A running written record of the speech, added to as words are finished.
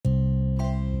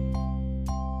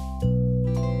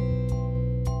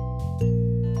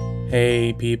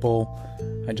Hey people,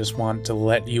 I just want to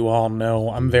let you all know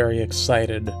I'm very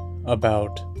excited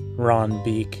about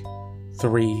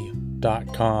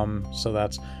ronbeek3.com. So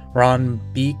that's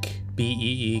ronbeek,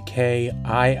 BEEKIII.com.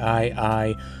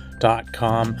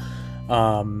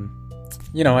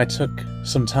 I took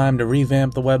some time to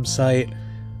revamp the website.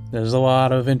 There's a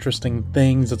lot of interesting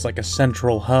things. It's like a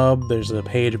central hub. There's a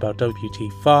page about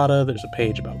WT Fada. There's a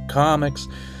page about comics.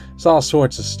 It's all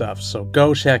sorts of stuff. So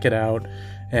go check it out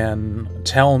and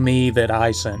tell me that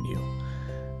I sent you.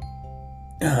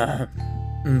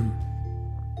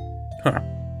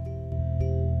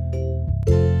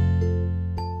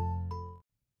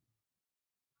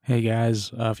 Hey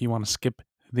guys, if you want to skip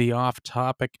the off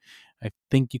topic, I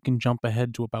think you can jump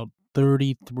ahead to about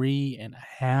 33 and a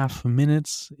half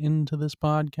minutes into this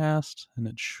podcast, and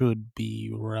it should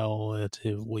be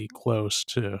relatively close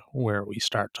to where we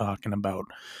start talking about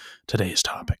today's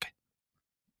topic.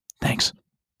 Thanks.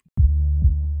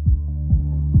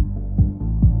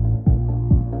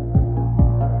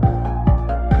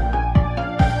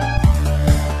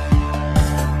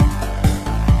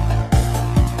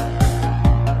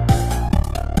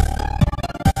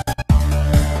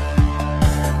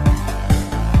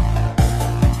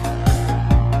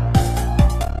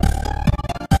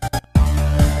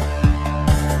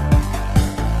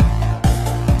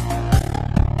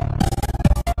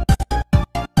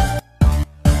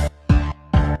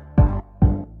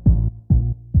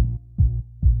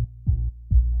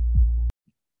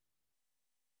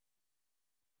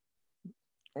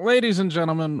 Ladies and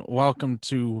gentlemen, welcome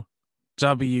to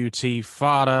WT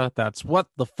Fada. That's what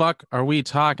the fuck are we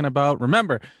talking about?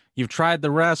 Remember, you've tried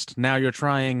the rest, now you're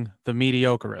trying the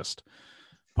mediocrest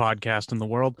podcast in the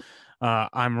world.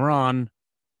 I'm Ron,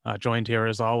 joined here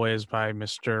as always by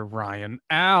Mr. Ryan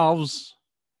Alves.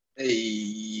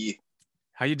 Hey.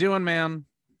 How you doing, man?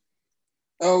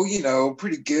 Oh,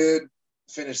 pretty good.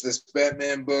 Finished this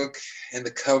Batman book and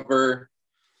the cover,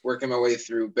 working my way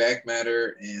through back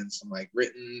matter and some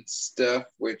written stuff,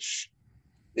 which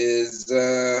is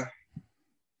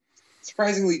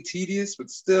surprisingly tedious,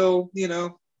 but still, a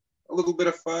little bit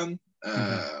of fun.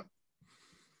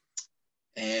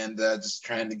 And just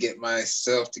trying to get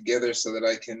myself together so that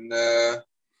I can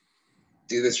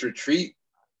do this retreat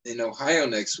in Ohio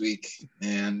next week,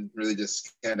 and really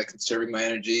just kind of conserving my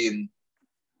energy and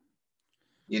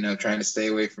trying to stay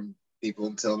away from people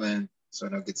until then so I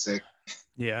don't get sick.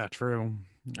 Yeah, true.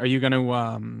 Are you going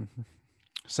to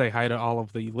say hi to all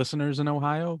of the listeners in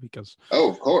Ohio? Because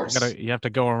of course you have to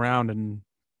go around and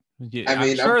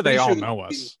I'm sure they all know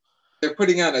us. They're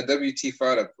putting on a WT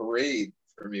Fada parade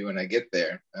for me when I get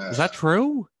there. Is that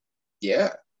true?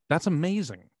 Yeah. That's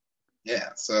amazing. Yeah,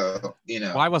 so,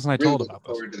 why wasn't I really told about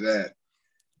this? Forward to that.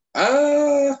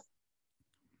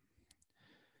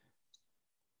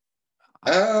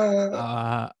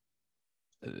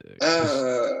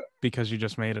 Because you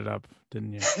just made it up,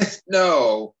 didn't you?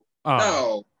 No.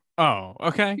 No. Oh,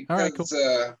 okay. Because, all right, cool.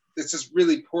 It's just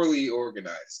really poorly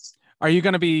organized. Are you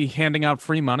going to be handing out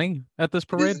free money at this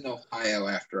parade? It is in Ohio,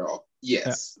 after all.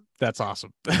 Yes. Yeah, that's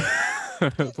awesome.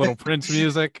 Little Prince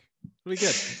music. It'll be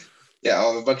good.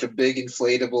 Yeah, a bunch of big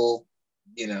inflatable,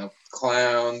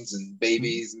 clowns and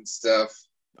babies and stuff.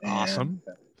 Awesome.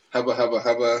 And, hubba, hubba,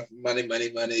 hubba, money,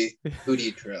 money, money. Who do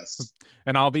you trust?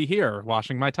 And I'll be here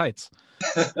washing my tights.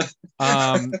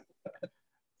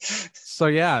 So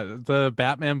yeah, the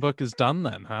Batman book is done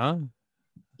then, huh?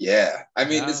 Yeah, I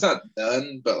mean, it's not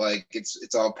done, but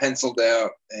it's all penciled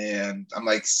out, and I'm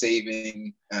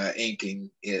saving,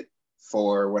 inking it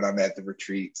for when I'm at the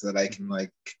retreat so that I can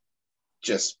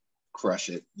just crush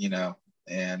it,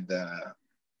 and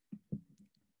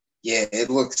yeah, it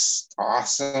looks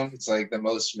awesome. It's the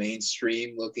most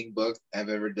mainstream looking book I've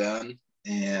ever done,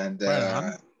 and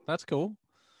that's cool.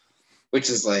 Which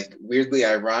is weirdly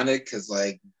ironic because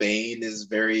Bane is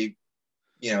very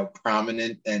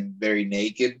prominent and very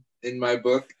naked in my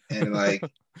book, and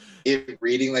it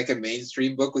reading a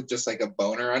mainstream book with just a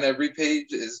boner on every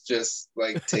page is just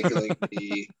tickling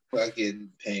me fucking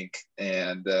pink.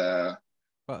 And well,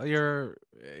 you're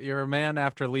a man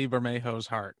after Lee Bermejo's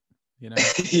heart, Yeah,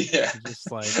 just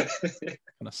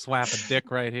gonna slap a dick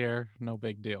right here, no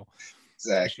big deal.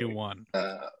 Exactly. Issue 1.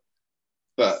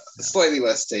 But slightly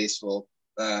less tasteful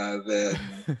than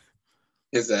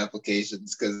his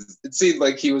applications, because it seemed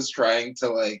like he was trying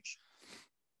to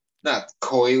not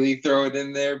coyly throw it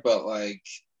in there, but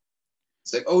it's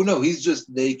oh no, he's just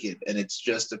naked and it's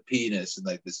just a penis, and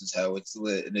this is how it's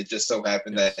lit. And it just so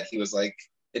happened that he was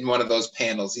in one of those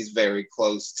panels, he's very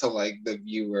close to the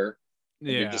viewer.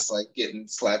 Yeah, you're just getting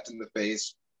slapped in the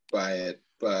face by it.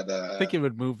 But I think it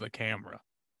would move the camera.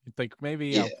 You'd think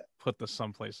maybe I'll put this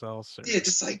someplace else, or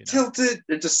just like tilt it,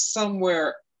 or just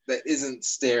somewhere that isn't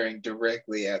staring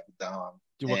directly at the dom.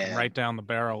 You're looking right down the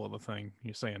barrel of the thing.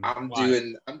 You're saying, I'm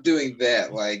doing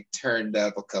that, like turned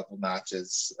up a couple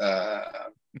notches,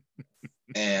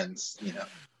 and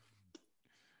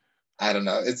I don't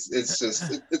know. It's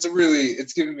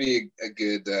giving me a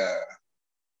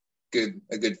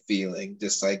good feeling,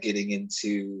 just like getting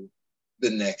into the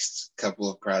next couple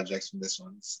of projects when this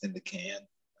one's in the can.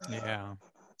 Yeah.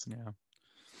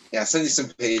 I'll send you some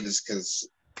pages because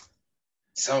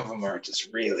some of them are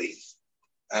just really,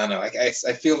 I don't know. I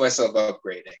feel myself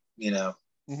upgrading.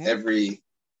 Mm-hmm.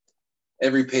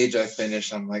 Every page I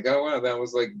finish, I'm like, oh wow, that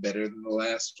was like better than the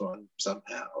last one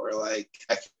somehow, or like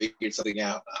I figured something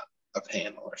out on a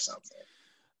panel or something.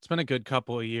 It's been a good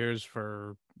couple of years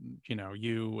for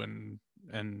you and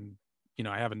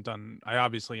I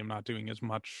obviously am not doing as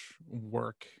much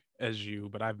work as you,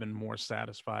 but I've been more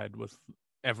satisfied with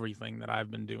everything that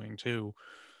I've been doing too.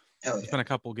 Hell yeah. It's been a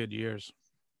couple good years.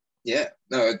 Yeah,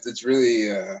 no, it's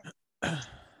really I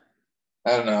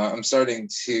don't know. I'm starting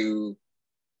to,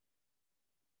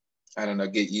 I don't know,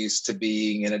 get used to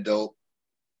being an adult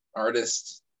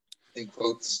artist, in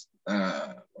quotes,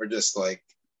 or just like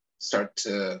start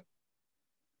to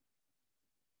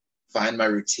find my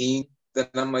routine that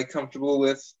I'm like comfortable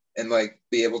with, and like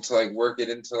be able to like work it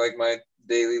into like my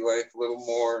daily life a little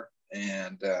more,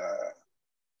 and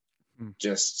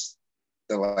just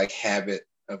the like habit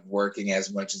of working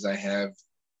as much as I have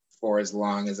for as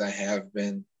long as I have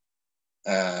been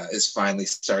is finally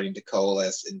starting to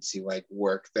coalesce into like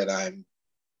work that I'm,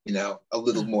 a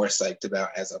little more psyched about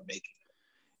as I'm making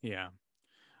it. Yeah.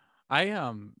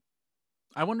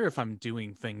 I wonder if I'm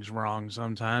doing things wrong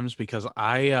sometimes, because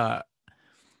I'm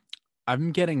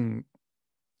getting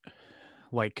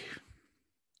like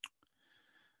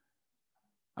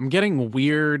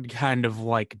weird kind of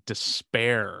like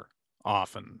despair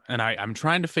often, and I'm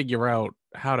trying to figure out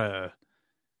how to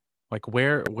like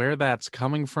where that's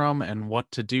coming from and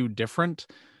what to do different,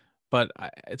 but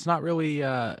it's not really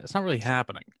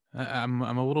happening. I'm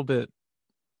a little bit,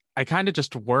 I kind of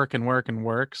just work and work and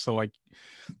work, so like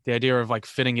the idea of like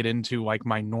fitting it into like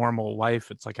my normal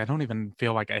life, it's like I don't even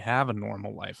feel like I have a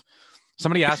normal life.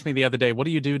 Somebody asked me the other day, what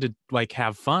do you do to like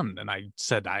have fun? And I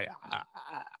said I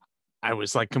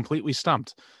was like completely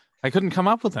stumped. I couldn't come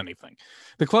up with anything.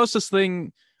 The closest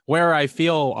thing where I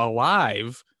feel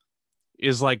alive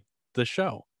is like the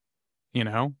show,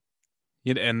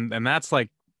 and that's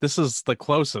like, this is the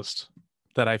closest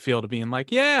that I feel to being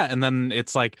like, yeah. And then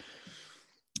it's like,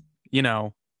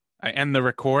 I end the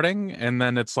recording, and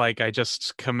then it's like I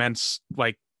just commence,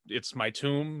 like it's my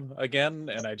tomb again,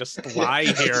 and I just lie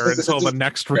here until the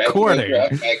next recording.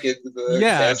 Back into the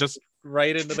Yeah, just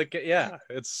right into the, yeah.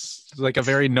 It's like a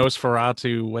very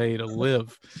Nosferatu way to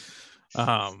live.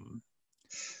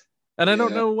 And I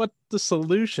don't know what the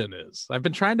solution is. I've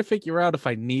been trying to figure out if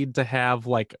I need to have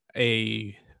like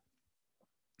I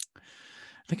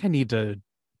think I need to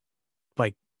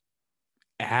like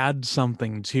add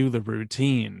something to the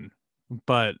routine,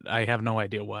 but I have no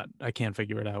idea what. I can't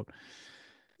figure it out.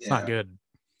 It's not good.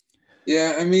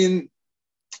 Yeah, I mean,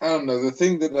 I don't know. The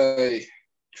thing that I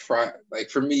try, like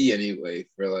for me anyway,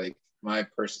 for like my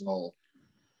personal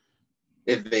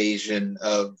evasion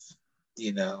of,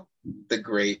 the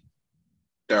great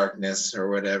darkness or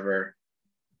whatever,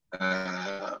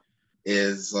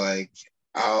 is like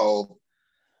I'll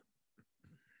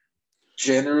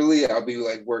be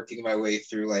like working my way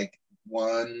through like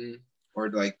one or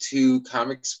like two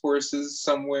comics courses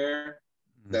somewhere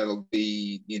that'll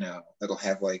be, that'll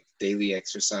have like daily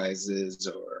exercises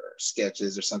or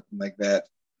sketches or something like that.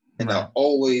 And Right. I'll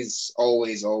always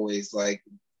like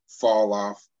fall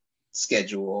off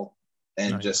schedule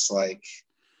and just like,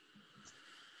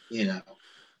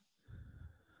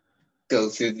 go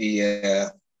through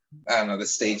the I don't know, the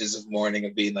stages of mourning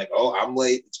of being like, oh, I'm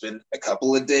late. It's been a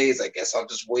couple of days. I guess I'll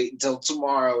just wait until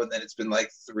tomorrow. And then it's been like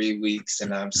 3 weeks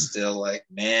and I'm still like,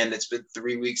 man, it's been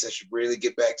 3 weeks. I should really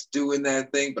get back to doing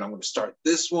that thing, but I'm going to start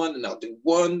this one and I'll do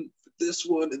one for this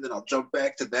one and then I'll jump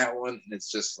back to that one. And it's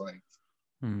just like,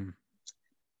 I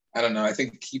don't know. I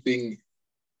think keeping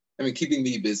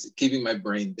me busy, keeping my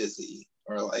brain busy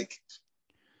or like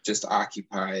just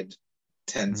occupied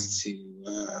tends to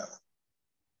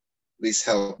at least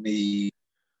help me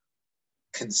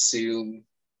consume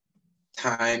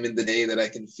time in the day that I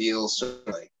can feel sort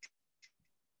of like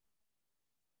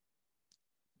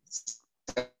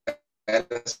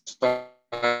satisfied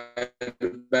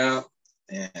about,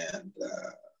 and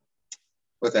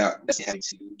without having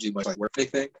to do much like work or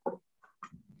anything.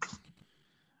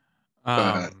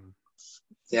 But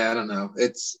yeah, I don't know.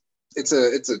 It's it's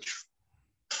a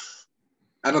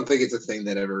I don't think it's a thing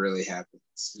that ever really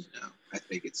happens. I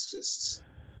think it's just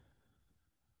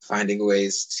finding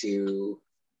ways to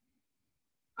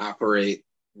operate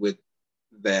with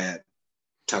that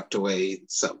tucked away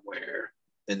somewhere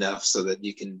enough so that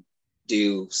you can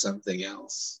do something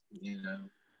else.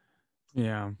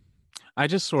 Yeah. I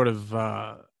just sort of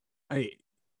I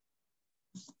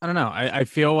don't know. I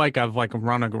feel like I've like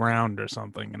run aground or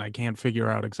something and I can't figure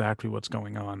out exactly what's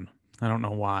going on. I don't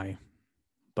know why,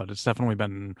 but it's definitely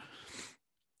been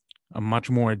a much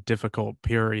more difficult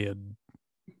period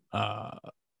uh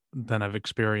than I've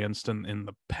experienced in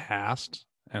the past.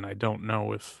 And I don't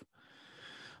know if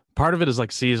part of it is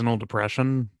like seasonal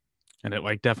depression. And it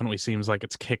like definitely seems like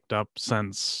it's kicked up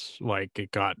since like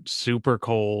it got super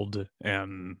cold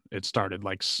and it started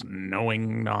like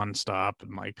snowing nonstop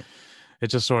and like it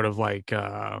just sort of like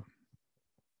I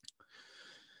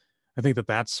think that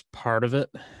that's part of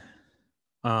it.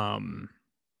 Um,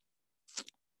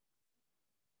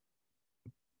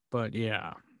 but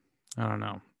yeah, I don't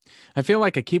know. I feel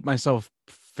like I keep myself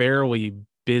fairly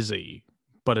busy,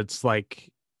 but it's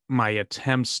like my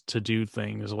attempts to do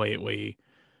things lately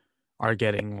are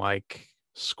getting like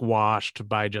squashed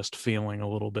by just feeling a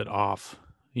little bit off,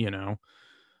 you know,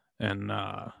 and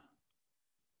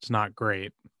it's not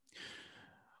great.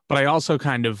 But I also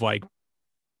kind of like,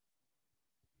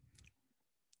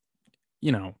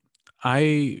 you know,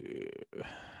 I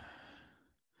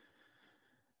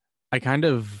I kind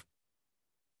of,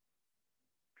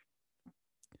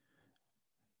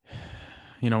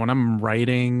 when I'm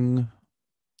writing,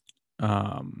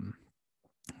 um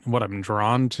what I'm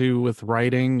drawn to with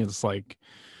writing is like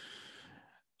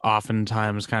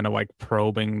oftentimes kind of like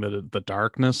probing the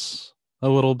darkness a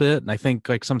little bit. And I think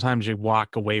like sometimes you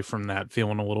walk away from that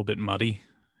feeling a little bit muddy,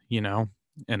 you know,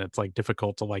 and it's like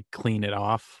difficult to like clean it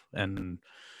off and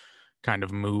kind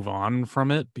of move on from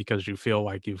it because you feel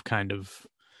like you've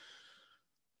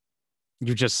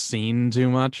just seen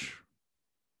too much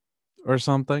or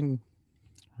something.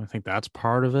 I think that's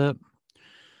part of it.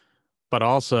 But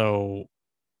also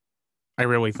I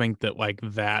really think that like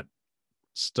that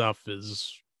stuff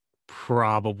is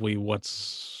probably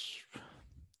what's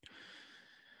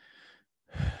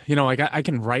like I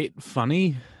can write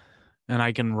funny and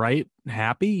I can write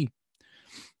happy,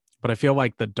 but I feel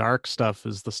like the dark stuff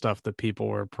is the stuff that people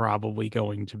are probably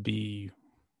going to be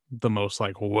the most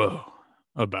like whoa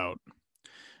about.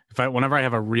 Whenever I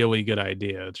have a really good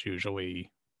idea, it's usually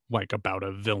like about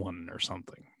a villain or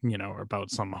something, or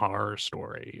about some horror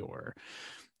story, or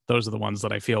those are the ones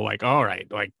that I feel like, all right,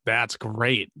 like that's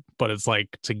great. But it's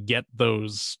like to get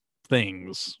those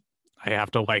things, I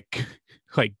have to like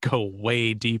like go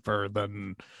way deeper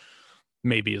than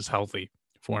maybe is healthy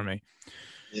for me.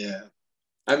 Yeah.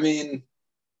 I mean,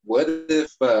 what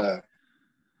if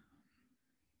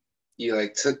you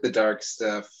like took the dark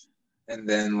stuff and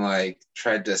then like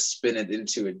tried to spin it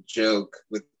into a joke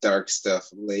with dark stuff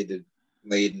laden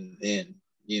in,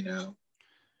 you know?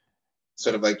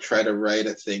 Sort of like try to write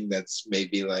a thing that's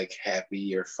maybe like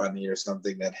happy or funny or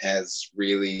something that has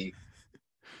really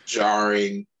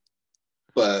jarring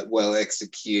but well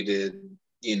executed,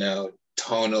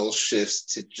 tonal shifts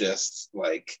to just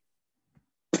like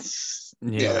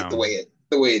Yeah. the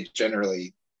way it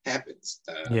generally happens.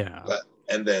 Yeah. But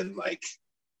and then like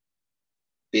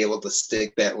be able to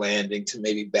stick that landing to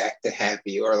maybe back to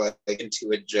happy or like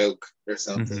into a joke or Hmm.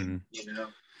 something.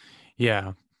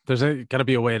 Yeah. There's got to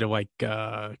be a way to like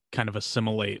kind of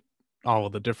assimilate all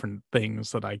of the different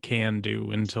things that I can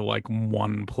do into like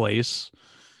one place.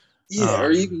 Yeah, or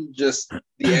Um even just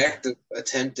the act of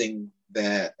attempting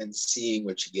that and seeing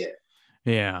what you get.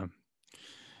 yeah.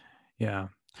 Yeah.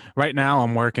 Right now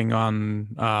I'm working on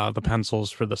the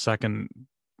pencils for the second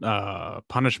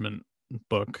punishment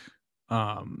book.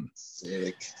 Um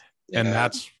Sick. and Yeah.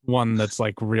 that's one that's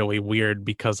like really weird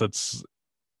because it's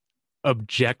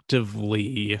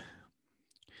objectively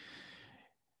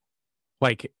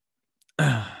like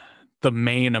the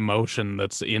main emotion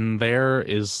that's in there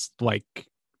is like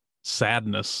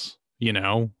sadness,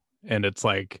 and it's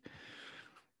like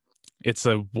it's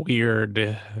a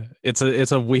weird it's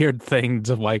a weird thing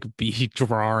to like be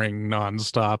drawing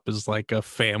nonstop as like a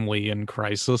family in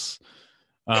crisis.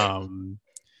 um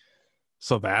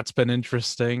so that's been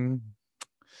interesting.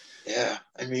 Yeah.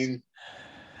 I mean,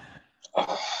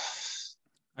 oh,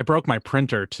 I broke my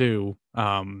printer too.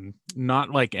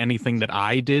 Not like anything that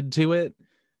I did to it.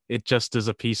 It just is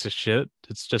a piece of shit.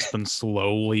 It's just been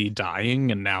slowly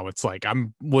dying, and now it's like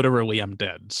I'm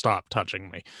dead. Stop touching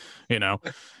me, you know.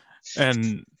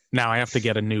 And now I have to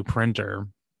get a new printer,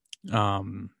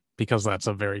 because that's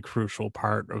a very crucial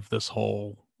part of this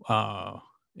whole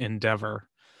endeavor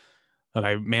that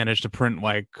I managed to print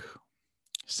like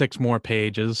 6 more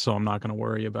pages, so I'm not going to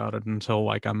worry about it until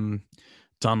like I'm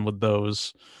done with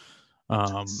those.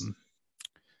 Um,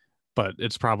 but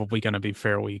it's probably going to be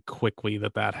fairly quickly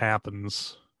that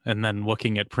happens. And then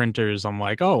looking at printers, I'm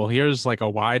like, oh, well, here's like a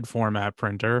wide format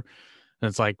printer. And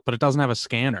it's like, but it doesn't have a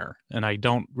scanner. And I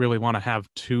don't really want to have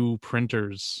two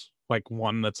printers, like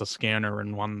one that's a scanner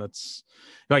and one that's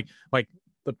like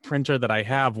the printer that I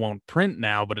have won't print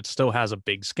now, but it still has a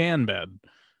big scan bed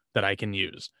that I can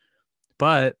use.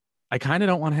 But I kind of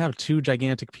don't want to have two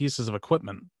gigantic pieces of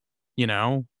equipment, you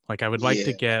know? Like I would like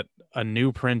to Yeah. get a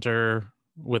new printer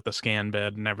with the scan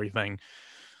bed and everything.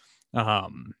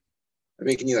 Um, I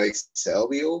mean, can you like sell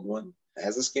the old one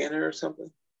as a scanner or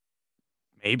something?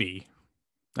 maybe.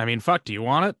 I mean, fuck, do you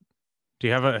want it? Do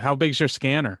you have how big's your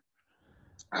scanner?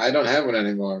 I don't have one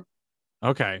anymore.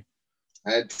 Okay.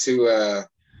 I had to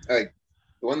like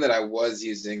the one that I was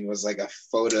using was like a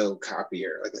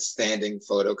photocopier, like a standing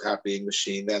photocopying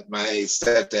machine that my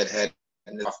stepdad had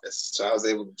in the office. So I was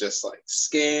able to just like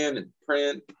scan and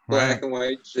print Right. black and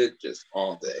white shit just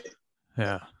all day.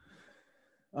 Yeah.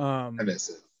 I miss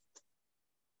it.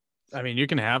 I mean, you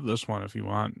can have this one if you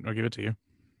want. I'll give it to you.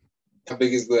 How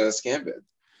big is the scan bed?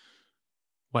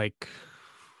 Like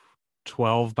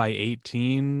 12 by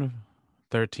 18,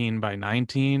 13 by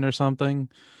 19 or something.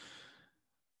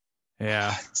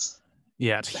 Yeah. What?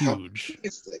 Yeah, it's How huge. big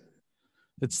is it?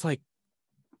 It's like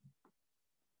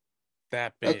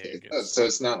that Okay, big. oh, so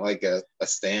it's not like a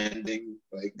standing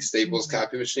like Staples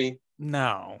copy machine.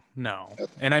 No, no. Okay.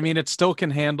 And I mean, it still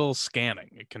can handle scanning.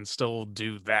 It can still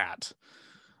do that.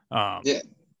 Yeah.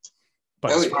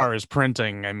 But Oh as yeah. far as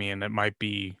printing, I mean,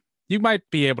 you might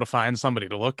be able to find somebody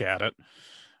to look at it.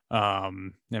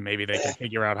 And maybe they can Yeah.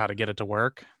 figure out how to get it to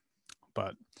work.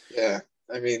 But Yeah.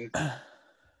 I mean, all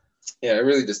yeah, I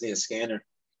really just need a scanner.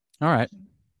 right.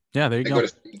 Yeah, there you I go. go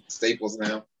to Staples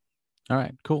now. All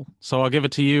right, cool. So I'll give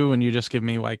it to you and you just give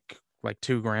me like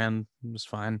 $2,000. It's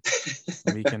fine.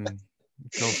 We can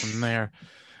go from there.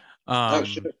 Oh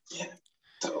sure. Um, Yeah.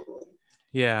 Totally.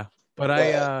 yeah. But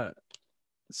But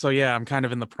so yeah, I'm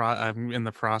in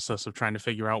the process of trying to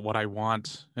figure out what I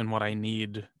want and what I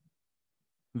need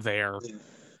there. yeah.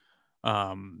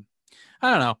 Um, I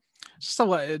don't know. Just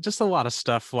a lot of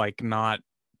stuff like not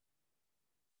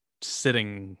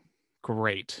sitting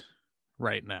great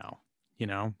right now, you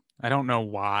know? I don't know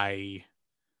why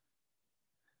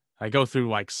I go through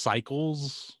like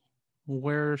cycles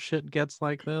where shit gets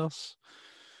like this.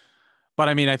 But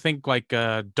I mean, I think like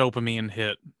a dopamine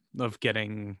hit of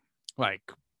getting like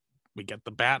we get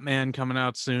the Batman coming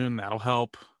out soon, that'll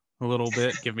help a little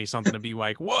bit, give me something to be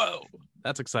like, "Whoa,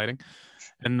 that's exciting."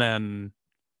 And then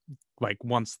like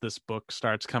once this book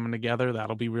starts coming together,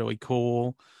 that'll be really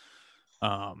cool.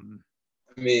 Um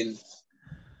I mean,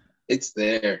 it's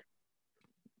there.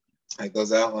 Like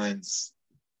those outlines,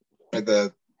 or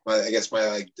I guess my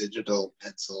like digital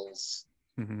pencils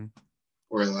mhm.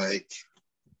 were like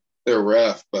they're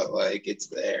rough, but like it's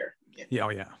there. You Yeah, know, oh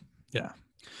yeah. Yeah.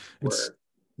 It's where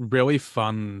really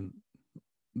fun.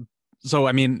 So,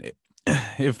 I mean,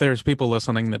 if there's people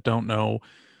listening that don't know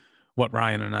what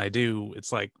Ryan and I do,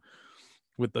 it's like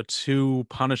with the two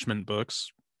punishment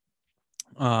books,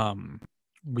 um,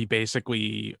 we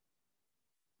basically,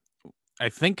 I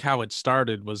think how it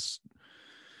started was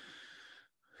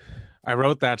I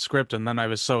wrote that script and then I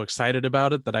was so excited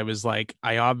about it that I was like,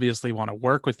 I obviously want to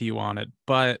work with you on it,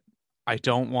 but I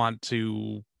don't want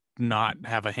to not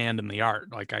have a hand in the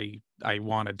art. Like I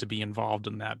wanted to be involved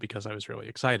in that because I was really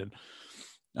excited.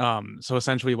 So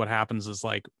essentially what happens is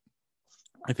like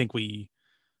I think we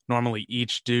normally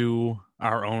each do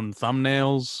our own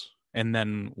thumbnails and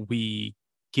then we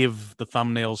give the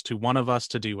thumbnails to one of us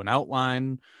to do an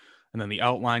outline and then the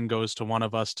outline goes to one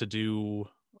of us to do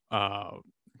uh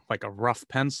like a rough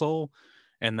pencil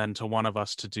and then to one of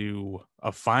us to do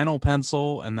a final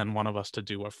pencil and then one of us to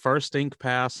do a first ink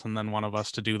pass and then one of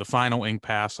us to do the final ink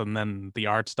pass and then the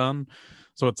art's done.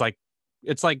 So it's like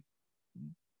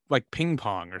ping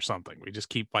pong or something. We just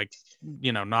keep like,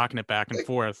 knocking it back and like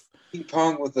forth. ping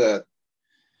pong with a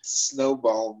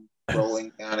snowball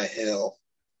rolling down a hill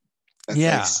that's like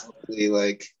Yeah. slowly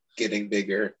like getting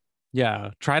bigger.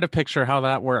 Yeah. Try to picture how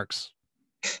that works.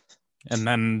 And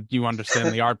then you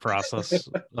understand the art process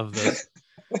of this.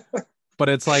 But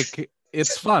it's like,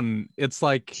 it's fun. It's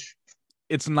like,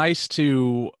 it's nice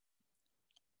to,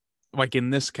 like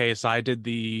in this case, I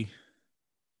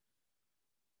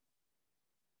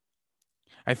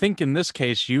think in this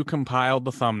case, you compiled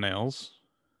the thumbnails,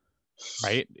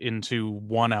 right, into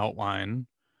one outline.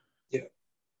 Yeah.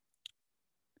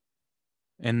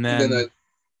 And And then then,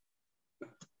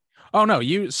 Oh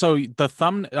no, so the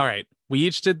thumb. All right, we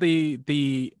each did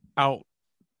the out.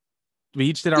 We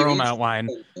each did our You own each outline.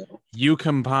 You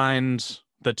combined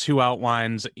the two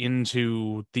outlines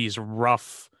into these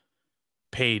rough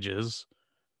pages,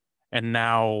 and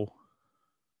now,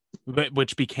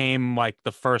 which became like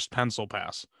the first pencil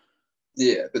pass.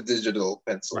 yeah, the digital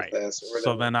pencil Right. pass or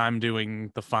So whatever. then I'm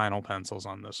doing the final pencils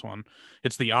on this one.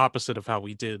 It's the opposite of how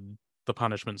we did the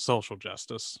punishment social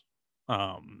justice.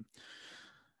 Um,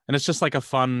 and it's just like it's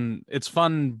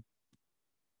fun,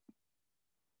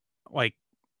 like,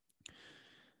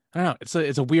 I don't know,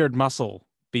 it's a weird muscle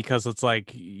because it's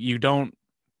like you're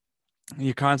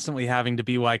constantly having to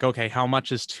be like, okay, how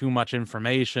much is too much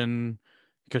information?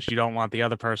 Because you don't want the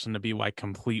other person to be like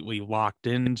completely locked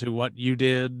into what you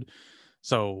did.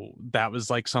 So that was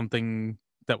like something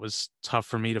that was tough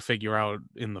for me to figure out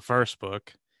in the first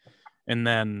book. And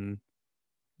then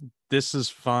this is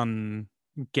fun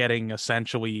getting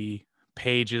essentially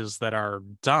pages that are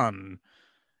done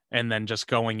and then just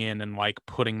going in and like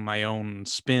putting my own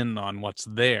spin on what's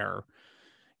there.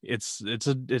 It's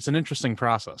an interesting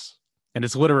process. And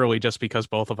it's literally just because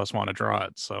both of us want to draw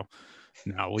it. So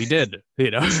now we did,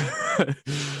 you know.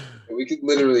 We could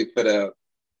literally put out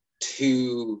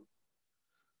two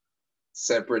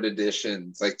separate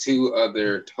editions, like two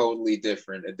other totally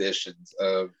different editions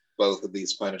of both of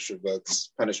these punishment books.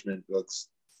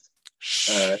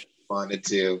 Wanted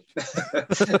to.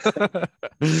 What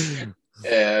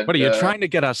And are you trying to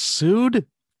get us sued?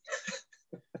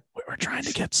 We were trying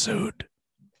to get sued.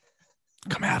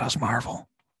 Come at us, Marvel.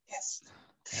 Yes.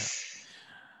 Yeah.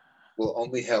 Will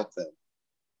only help them.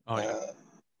 Oh yeah.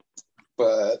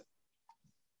 But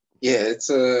yeah, it's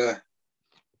a.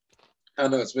 I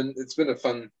don't know. It's been a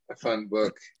fun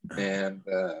book, and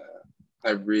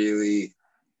I was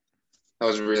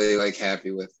really like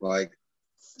happy with like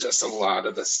just a lot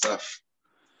of the stuff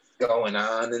going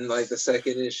on in like the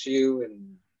second issue,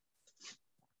 and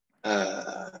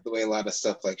the way a lot of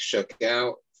stuff like shook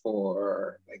out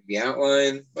for like the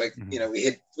outline. Like, you know,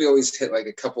 we always hit like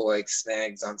a couple like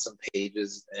snags on some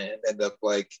pages and end up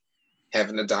like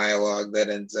having a dialogue that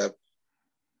ends up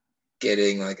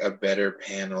getting like a better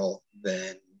panel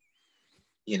than,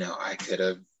 you know, I could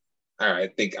have, or I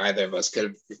think either of us could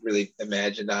have really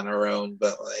imagined on our own,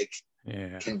 but like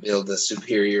can build a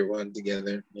superior one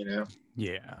together, you know?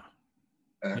 Yeah.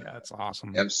 Yeah, it's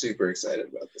awesome. I'm super excited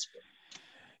about this book.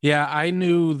 Yeah, I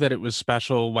knew that it was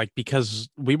special, like, because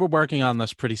we were working on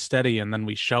this pretty steady and then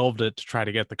we shelved it to try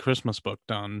to get the Christmas book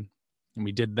done. And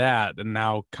we did that. And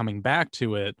now coming back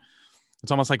to it,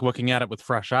 it's almost like looking at it with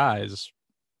fresh eyes.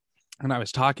 And I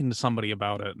was talking to somebody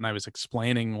about it and I was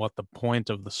explaining what the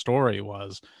point of the story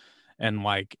was. And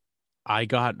like, I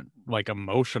got like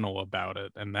emotional about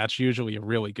it. And that's usually a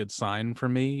really good sign for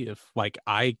me. If like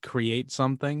I create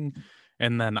something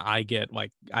and then I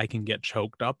can get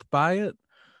choked up by it.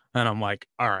 And I'm like,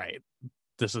 all right,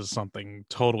 this is something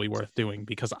totally worth doing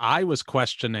because I was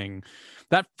questioning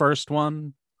that first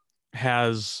one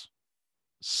has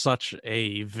such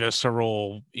a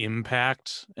visceral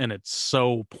impact and it's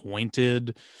so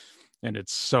pointed and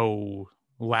it's so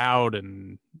loud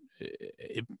and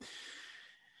it,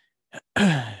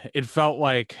 it felt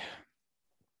like,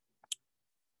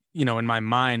 you know, in my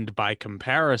mind by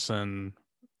comparison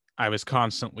I was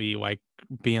constantly like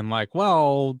being like,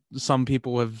 well, some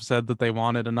people have said that they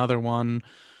wanted another one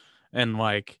and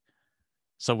like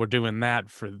so we're doing that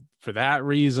for that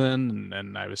reason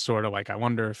and I was sort of like I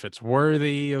wonder if it's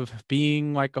worthy of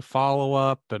being like a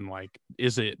follow-up and like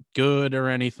is it good or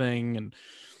anything and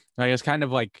I was kind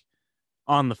of like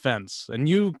on the fence and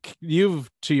you've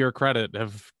to your credit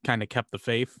have kind of kept the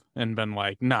faith and been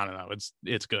like no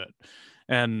it's good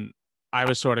and I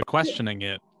was sort of questioning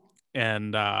it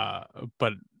and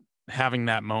but having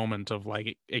that moment of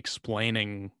like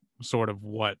explaining sort of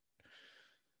what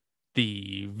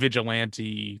the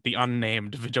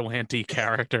unnamed vigilante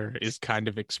character is kind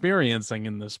of experiencing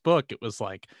in this book, it was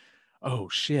like, oh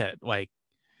shit, like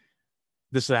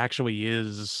this actually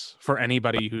is for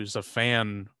anybody who's a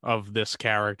fan of this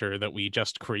character that we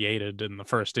just created in the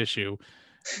first issue,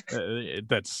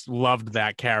 that's loved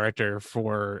that character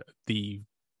for the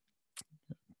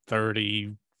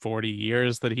 30-40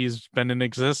 years that he's been in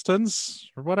existence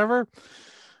or whatever.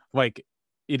 Like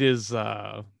it is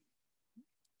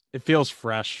it feels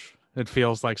fresh. It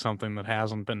feels like something that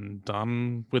hasn't been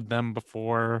done with them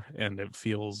before, and it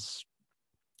feels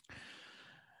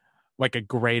like a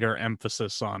greater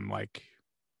emphasis on like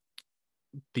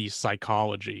the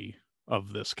psychology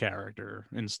of this character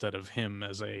instead of him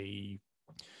as a,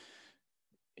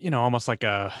 you know, almost like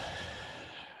an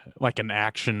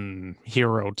action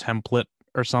hero template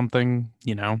or something,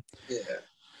 you know? Yeah.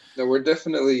 No, we're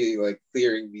definitely like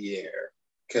clearing the air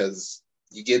because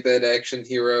you get that action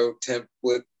hero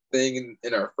template thing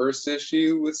in our first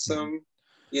issue with Mhm. some,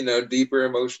 deeper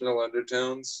emotional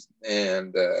undertones.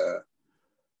 And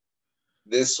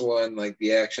this one, like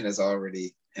the action has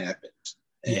already happened.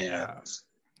 And Yeah. it's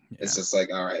Yeah. just like,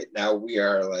 all right, now we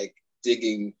are like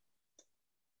digging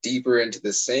deeper into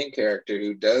the same character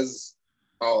who does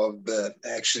all of the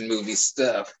action movie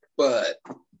stuff, but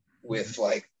Mhm. with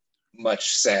like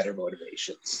much sadder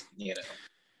motivations. And,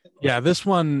 Yeah, like, this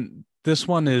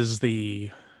one is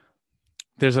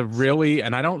there's a really,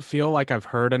 and I don't feel like I've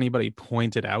heard anybody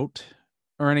point it out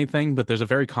or anything, but there's a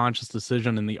very conscious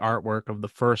decision in the artwork of the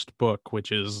first book,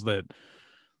 which is that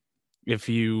if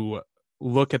you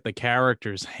look at the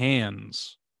character's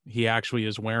hands, he actually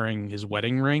is wearing his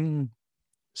wedding ring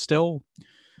still,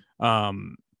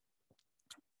 um,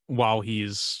 while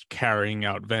he's carrying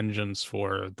out vengeance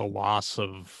for the loss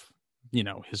of,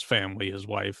 his family, his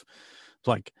wife.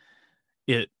 Like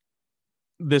it,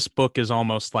 this book is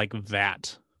almost like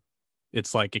that.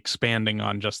 It's like expanding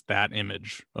on just that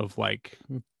image of like,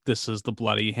 this is the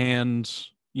bloody hand,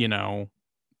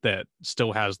 that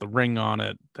still has the ring on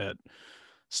it, that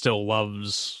still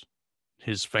loves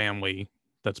his family,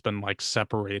 that's been like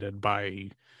separated by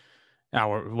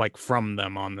like from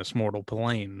them on this mortal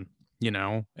plane.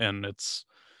 And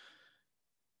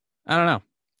I don't know,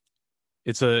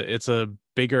 it's a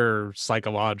bigger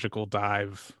psychological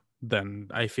dive than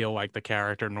I feel like the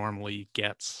character normally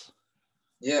gets.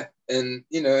 yeah, and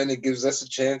it gives us a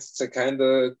chance to kind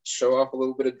of show off a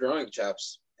little bit of drawing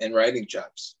chops and writing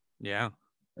chops. Yeah.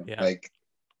 Yeah. Like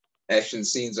action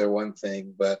scenes are one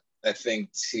thing, but I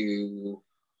think to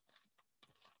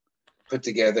put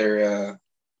together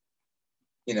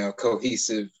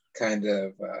cohesive kind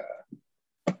of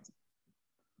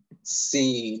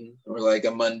scene or like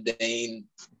a mundane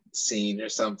scene or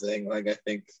something, like I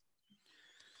think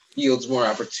yields more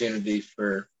opportunity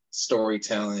for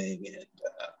storytelling and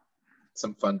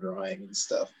some fun drawing and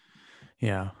stuff.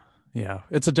 Yeah. Yeah.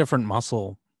 It's a different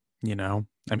muscle.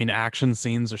 I mean, action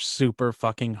scenes are super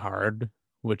fucking hard,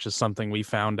 which is something we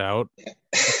found out, Yeah.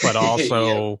 but Yep.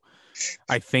 also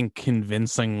I think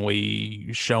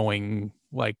convincingly showing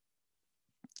like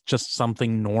just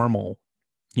something normal,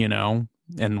 you know,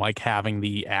 and like having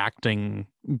the acting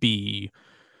be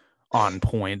on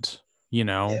point, you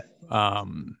know. Yeah.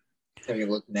 Um Having it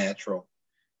look natural.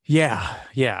 yeah,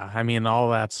 yeah. I mean, all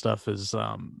that stuff is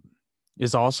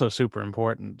also super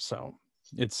important. So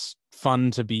it's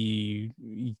fun to be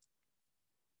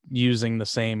using the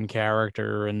same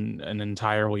character in an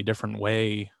entirely different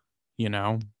way, you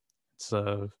know. It's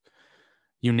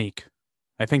unique.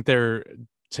 I think they're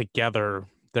together,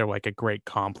 they're like a great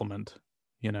complement.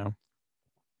 Yeah.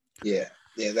 Yeah,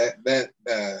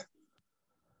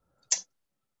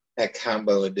 that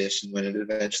combo edition when it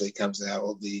eventually comes out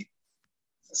will be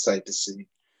a sight to see.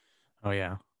 Oh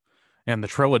yeah. And the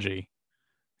trilogy,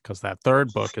 because that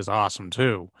third book is awesome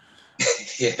too.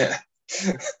 Yeah.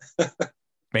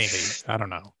 Maybe. I don't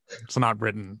know. It's not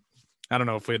written. I don't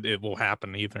know if it will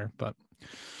happen either, but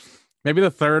maybe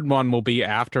the third one will be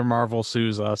after Marvel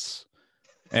sues us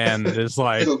and is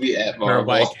like, It'll be at they're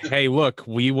like, Marvel. hey, look,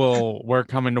 we're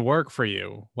coming to work for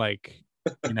you. Like,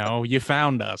 you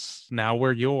found us. Now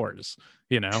we're yours,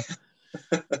 you know?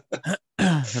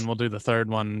 And we'll do the third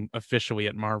one officially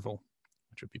at Marvel,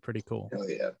 which would be pretty cool. Hell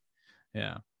yeah.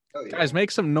 Yeah. Hell Guys, yeah.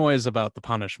 make some noise about the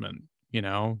punishment.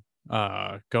 Go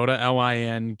to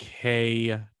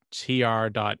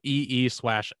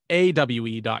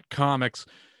linktr.ee/awe.comics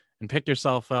and pick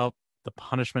yourself up the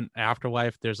Punishment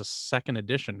Afterlife. There's a second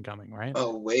edition coming, right?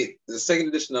 Oh wait, the second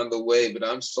edition on the way, but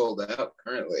I'm sold out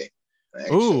currently.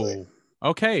 Actually, Ooh.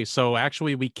 Okay, so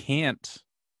actually we can't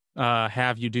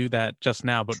have you do that just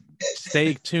now, but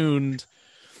stay tuned.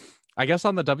 I guess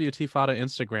on the WT Fada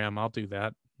Instagram, I'll do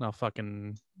that. I'll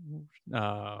fucking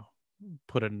uh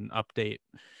put an update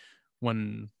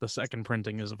when the second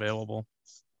printing is available.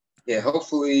 yeah.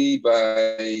 Hopefully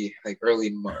by like early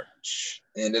March,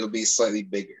 and it'll be slightly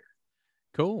bigger.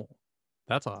 Cool.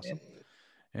 That's And, awesome.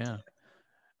 Yeah.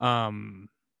 Um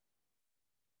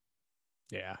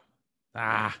yeah.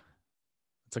 Ah,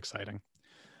 it's exciting.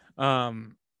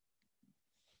 Um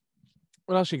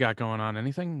what else you got going on?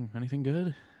 Anything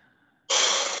good?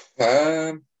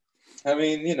 I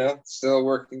mean, still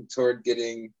working toward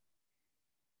getting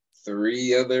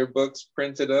 3 other books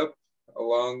printed up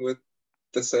along with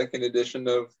the second edition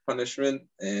of Punishment,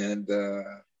 and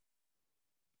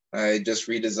I just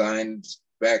redesigned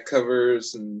back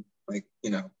covers and like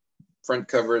front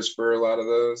covers for a lot of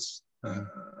those. Mhm.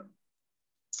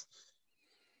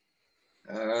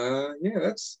 Yeah,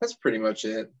 that's pretty much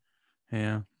it.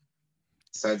 Yeah.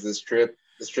 Besides this trip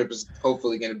is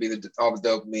hopefully going to be all the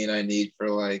dopamine I need for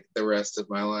like the rest of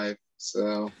my life.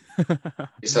 So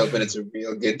just hoping it's a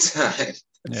real good time.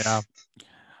 Yeah.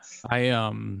 I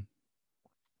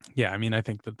yeah, I mean, I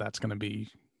think that that's going to be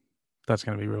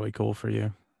really cool for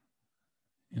you.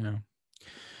 You know,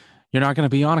 you're not going to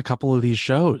be on a couple of these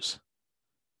shows.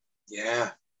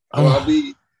 Yeah. Well, I'll Oh,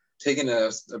 be taking a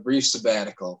brief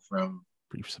sabbatical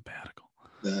brief sabbatical.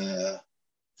 the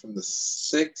from the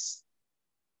 6th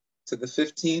to the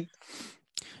 15th.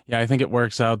 Yeah, I think it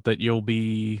works out that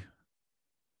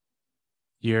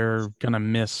you're going to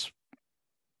miss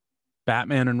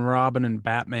Batman and Robin and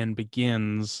Batman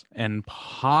Begins and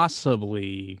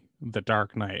possibly The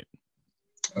Dark Knight,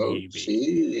 Oh, maybe.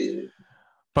 shit.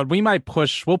 But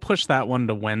we'll push that one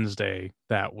to Wednesday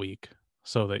that week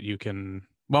so that you can,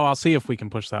 well, I'll see if we can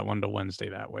push that one to Wednesday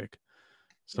that week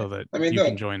Yeah. so that I mean, you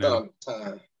can join in.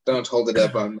 don't hold it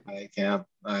up on my account.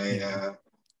 Yeah.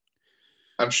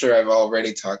 I'm sure I've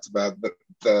already talked about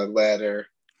the latter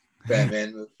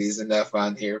Batman movies enough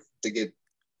on here to get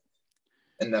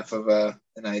enough of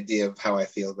an idea of how I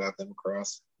feel about them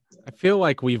across. I feel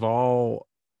like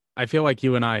I feel like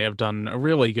you and I have done a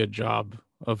really good job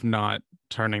of not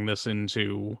turning this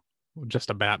into just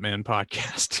a Batman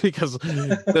podcast because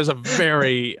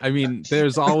I mean,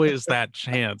 there's always that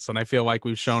chance, and I feel like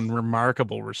we've shown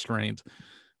remarkable restraint.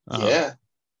 Um, Yeah.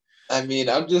 I mean,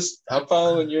 I'm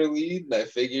following your lead, and I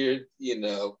figured,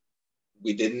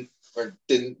 we didn't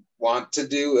want to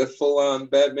do a full on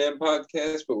Batman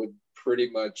podcast, but would pretty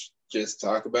much just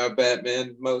talk about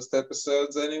Batman most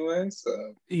episodes anyway.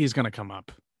 So he's gonna come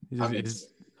up. I'm into He's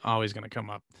always gonna come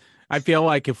up. I feel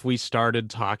like if we started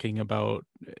talking about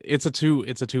it's a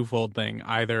twofold thing.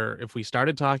 Either if we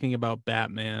started talking about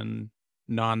Batman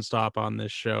nonstop on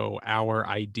this show, our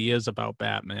ideas about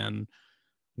Batman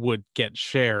would get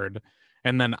shared,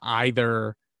 and then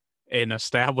either an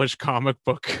established comic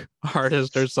book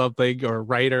artist or something or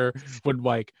writer would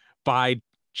like by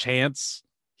chance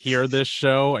hear this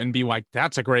show and be like,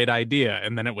 that's a great idea,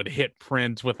 and then it would hit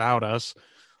print without us,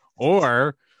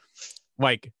 or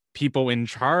like people in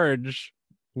charge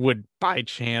would by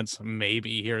chance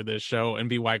maybe hear this show and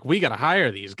be like, we gotta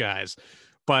hire these guys.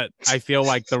 But I feel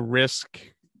like the risk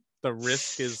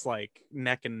is like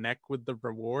neck and neck with the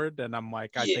reward, and I'm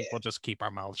like, I think Yeah. we'll just keep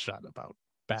our mouths shut about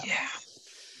Batman. Yeah.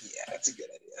 Yeah, that's a good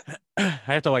idea.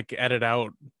 I have to like edit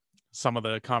out some of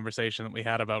the conversation that we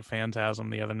had about Phantasm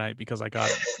the other night because I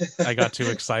got too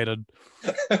excited.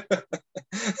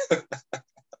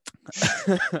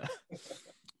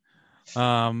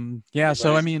 Yeah,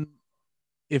 so I mean,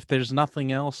 if there's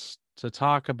nothing else to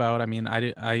talk about, I mean,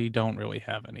 I don't really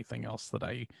have anything else that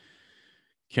I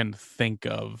can think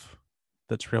of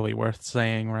that's really worth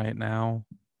saying right now.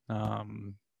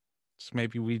 So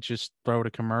maybe we just throw to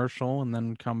commercial and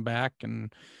then come back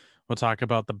and we'll talk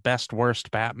about the best worst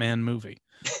Batman movie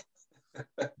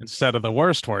instead of the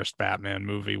worst Batman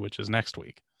movie, which is next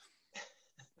week.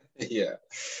 Yeah.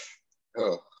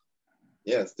 Oh,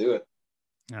 yeah, let's do it.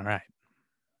 All right.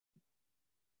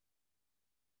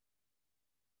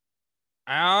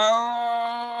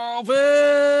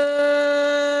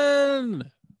 Alvin.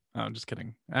 Oh, I'm just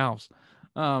kidding. Alves.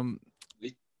 Um,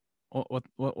 what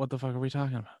the fuck are we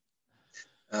talking about?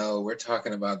 Oh, we're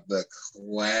talking about the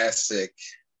classic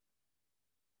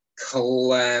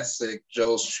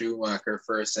Joel Schumacher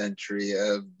first entry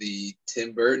of the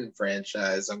Tim Burton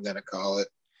franchise, I'm gonna call it.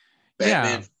 Yeah,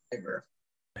 Batman Forever.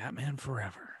 Batman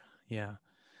Forever. Yeah.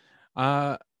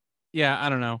 Uh, yeah. I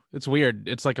don't know. It's weird.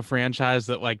 It's like a franchise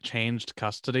that like changed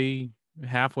custody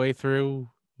halfway through,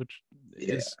 which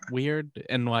Yeah. is weird.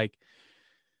 And like,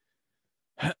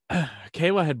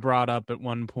 Kayla had brought up at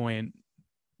one point,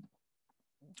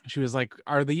 she was like,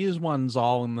 "Are these ones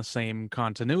all in the same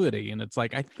continuity?" And it's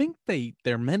like, I think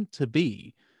they're meant to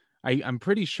be. I'm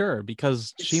pretty sure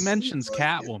because It she seems mentions like it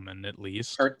Catwoman at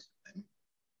least, part time.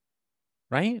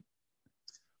 right?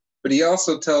 But he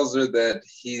also tells her that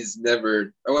he's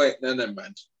never oh wait, no, never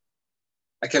mind.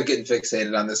 I kept getting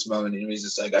fixated on this moment, and he's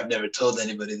just like, I've never told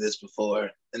anybody this before.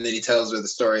 And then he tells her the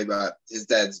story about his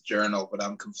dad's journal, but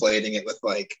I'm conflating it with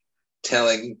like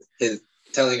telling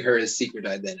telling her his secret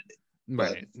identity.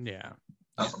 But Right. Yeah.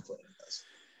 I'm conflating those.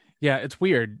 Yeah, it's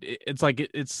weird. It's like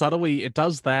it's subtly it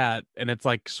does that, and it's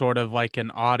like sort of like an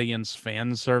audience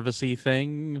fan servicey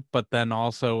thing, but then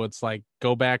also it's like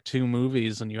go back 2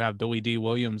 movies and you have Billy D.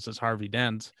 Williams as Harvey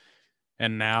Dent,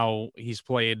 and now he's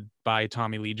played by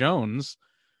Tommy Lee Jones,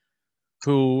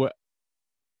 who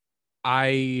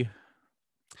I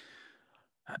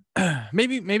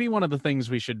maybe one of the things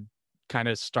we should kind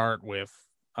of start with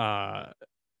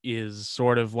is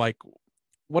sort of like,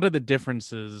 what are the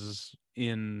differences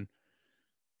in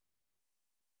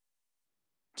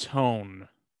tone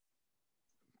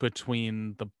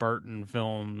between the Burton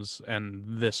films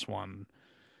and this one?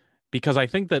 Because I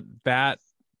think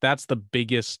that's the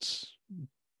biggest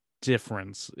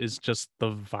difference, is just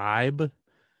the vibe,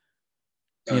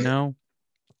 Oh you yeah. know?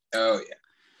 Oh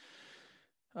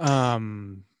yeah.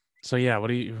 Um so yeah, what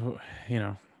do you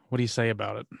know, what do you say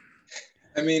about it?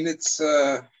 I mean, it's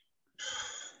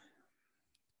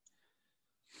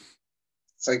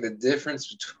like the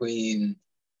difference between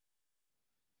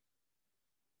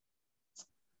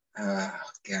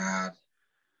God,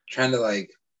 trying to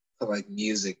like put like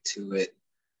music to it.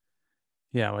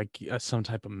 Yeah, like some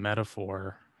type of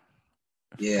metaphor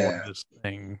for Yeah. this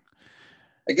thing.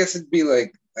 I guess it'd be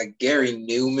like Gary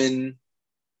Newman,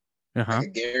 like Uh-huh. a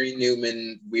Gary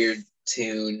Newman weird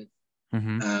tune,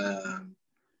 Mm-hmm. um,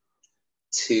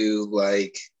 to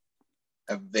like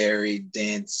a very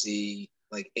dancey,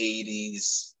 like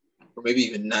 80s or maybe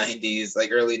even 90s,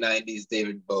 like early 90s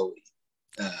David Bowie.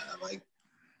 Like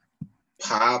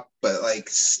pop, but like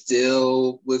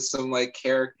still with some like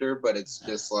character, but it's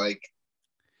just like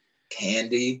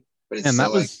candy, but it's And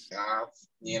still like goth,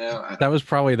 you know? I that don't was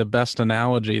probably the best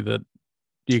analogy that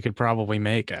you could probably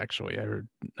make, actually.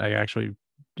 I actually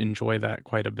enjoy that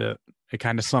quite a bit. It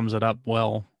kind of sums it up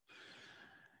well,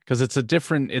 because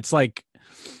it's like,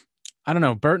 I don't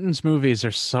know, Burton's movies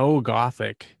are so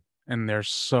gothic, and they're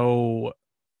so,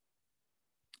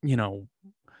 you know,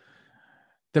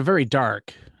 they're very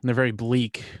dark and they're very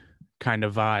bleak kind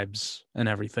of vibes and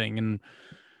everything. And,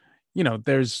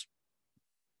 there's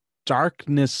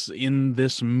darkness in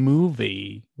this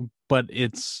movie, but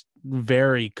it's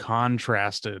very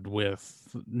contrasted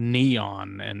with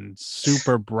neon and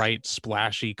super bright,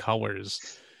 splashy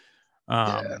colors.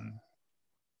 yeah. Um,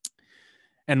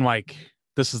 and like,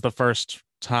 this is the first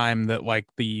time that like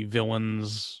the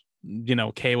villains,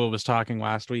 Kayla was talking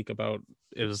last week about,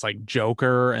 it was like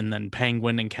Joker and then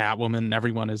Penguin and Catwoman.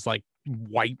 Everyone is like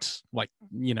white, like,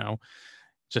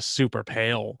 just super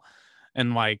pale.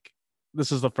 And like,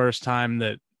 this is the first time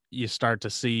that you start to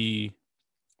see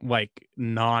like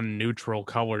non-neutral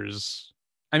colors.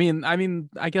 I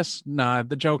guess nah,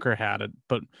 the Joker had it,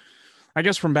 but I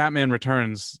guess from Batman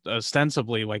Returns,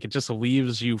 ostensibly, like, it just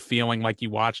leaves you feeling like you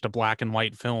watched a black and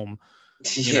white film,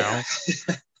 you Yeah.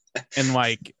 know? And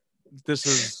like, this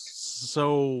is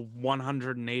so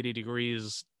 180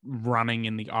 degrees running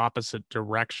in the opposite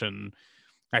direction,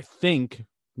 I think,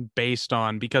 based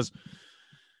on, because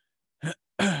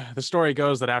the story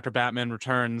goes that after Batman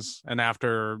Returns and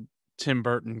after Tim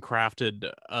Burton crafted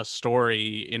a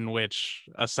story in which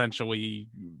essentially,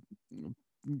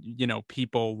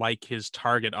 people like his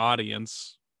target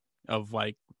audience of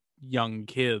like young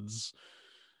kids.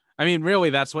 I mean, really,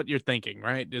 that's what you're thinking,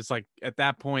 right? It's like, at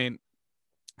that point,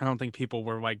 I don't think people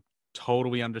were like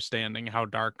totally understanding how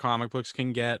dark comic books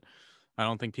can get. I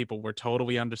don't think people were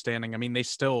totally understanding. I mean, they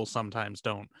still sometimes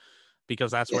don't,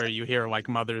 because that's Yeah. where you hear like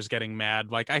mothers getting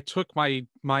mad, like, I took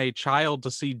my child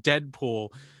to see Deadpool,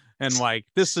 and like,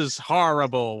 this is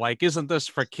horrible, like, isn't this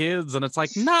for kids? And it's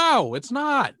like, no, it's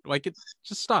not. Like, it,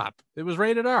 just stop, it was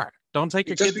rated R, don't take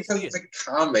your Just kid to because see it's it. a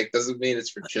comic doesn't mean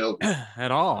it's for children.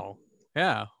 At all.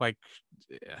 Yeah, like,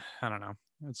 I don't know,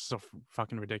 it's so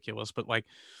fucking ridiculous, but like,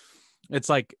 it's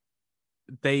like,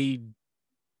 they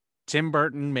Tim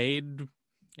Burton made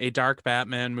a dark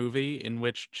Batman movie in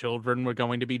which children were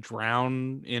going to be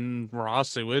drowned in raw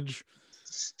sewage,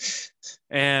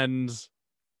 and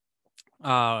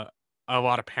uh, a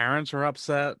lot of parents were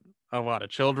upset, a lot of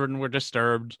children were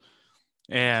disturbed,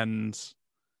 and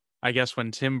I guess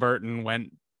when Tim Burton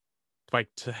went like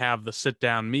to have the sit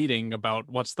down meeting about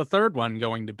what's the third one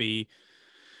going to be,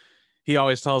 he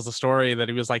always tells the story that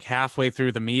he was like halfway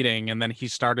through the meeting, and then he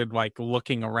started like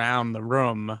looking around the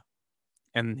room,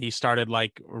 and he started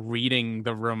like reading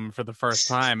the room for the first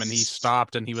time, and he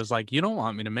stopped and he was like, "You don't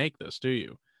want me to make this, do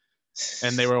you?"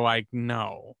 And they were like,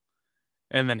 "No."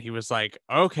 And then he was like,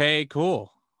 "Okay,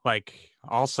 cool, like,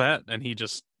 all set." And he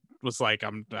just was like,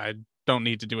 I don't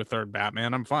need to do a third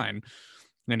Batman, I'm fine.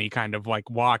 And he kind of like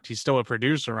walked. He's still a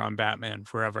producer on Batman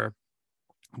Forever,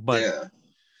 but Yeah.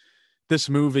 this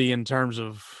movie, in terms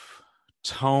of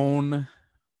tone,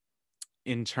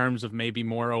 in terms of maybe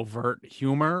more overt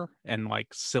humor and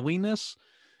like silliness,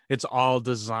 it's all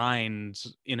designed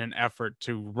in an effort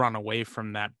to run away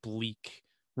from that bleak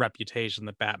reputation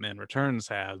that Batman Returns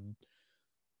had,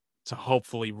 to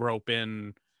hopefully rope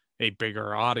in a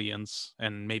bigger audience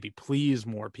and maybe please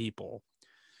more people.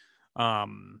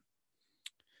 Um,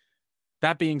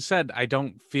 that being said, I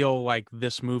don't feel like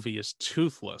this movie is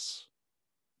toothless,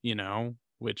 you know?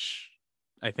 which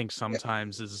I think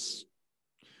sometimes is.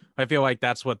 I feel like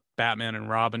that's what Batman and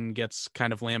Robin gets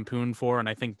kind of lampooned for, and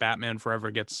I think Batman Forever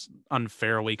gets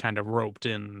unfairly kind of roped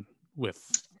in with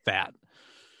that.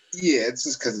 Yeah, it's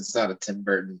just because it's not a Tim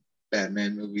Burton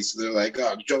Batman movie, so they're like,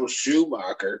 oh, Joe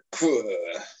Schumacher.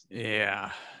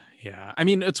 Yeah, yeah. I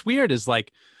mean, it's weird. Is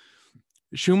like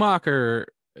Schumacher.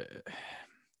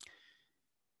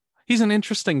 He's an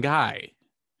interesting guy.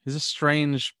 He's a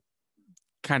strange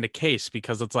kind of case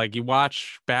because it's like you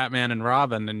watch Batman and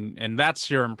Robin and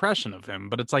that's your impression of him,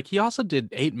 but it's like he also did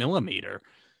 8 millimeter,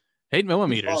 8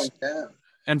 millimeters,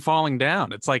 and Falling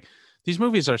Down. It's like these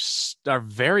movies are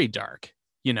very dark,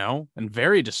 you know, and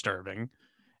very disturbing,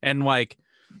 and like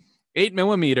 8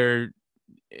 millimeter,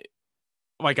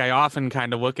 like I often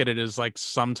kind of look at it as like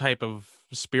some type of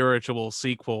spiritual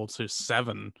sequel to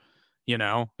Seven. You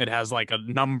know, it has like a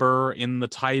number in the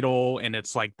title and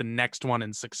it's like the next one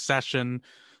in succession.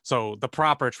 So the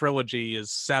proper trilogy is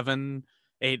Seven,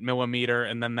 8 millimeter,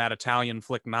 and then that Italian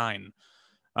flick Nine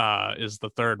is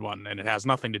the third one. And it has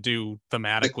nothing to do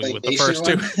thematically with the first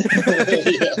two.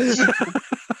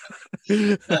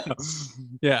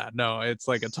 Yeah, no, it's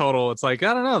like a total, it's like,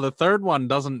 I don't know, the third one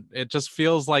doesn't, it just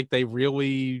feels like they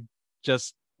really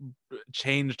just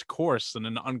changed course in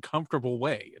an uncomfortable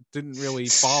way. It didn't really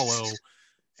follow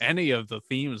any of the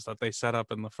themes that they set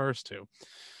up in the first two.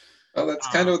 Well, that's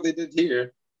kind of what they did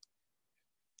here.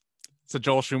 It's a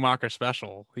Joel Schumacher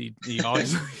special. He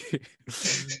always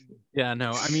yeah,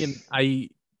 no, I mean, I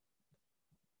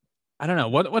don't know.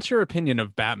 What's your opinion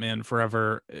of Batman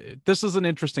Forever? This is an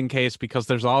interesting case because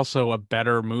there's also a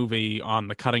better movie on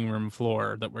the cutting room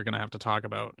floor that we're going to have to talk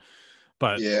about.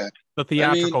 But yeah, the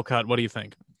theatrical cut, what do you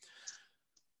think?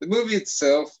 The movie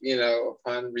itself, you know,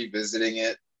 upon revisiting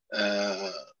it,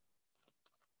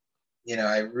 you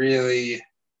know,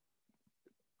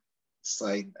 it's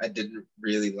like I didn't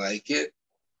really like it.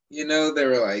 You know, there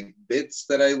were like bits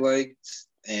that I liked,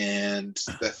 and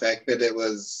the fact that it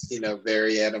was, you know,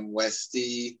 very Adam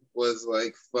Westy was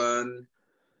like fun.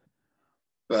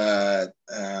 But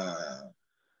yeah,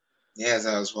 as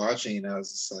I was watching, I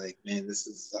was just like, man, this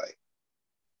is like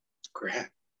crap,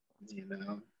 you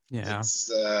know. Yeah. It's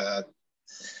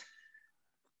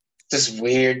this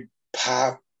weird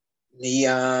pop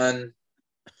neon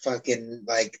fucking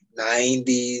like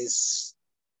 90s,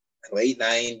 late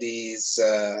 90s,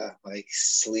 like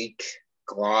sleek,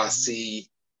 glossy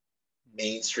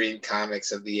mainstream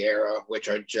comics of the era, which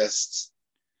are just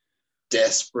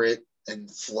desperate and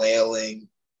flailing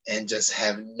and just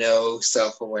have no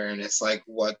self-awareness like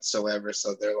whatsoever.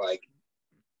 So they're like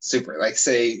super, like,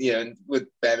 say, you know, with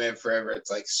Batman Forever,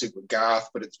 it's like super goth,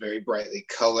 but it's very brightly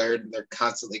colored and they're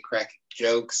constantly cracking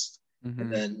jokes. Mm-hmm.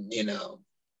 And then, you know,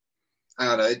 I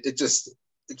don't know,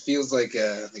 it feels like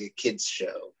a kid's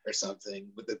show or something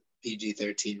with a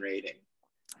PG-13 rating.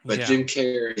 But yeah. Jim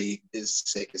Carrey is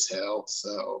sick as hell,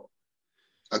 so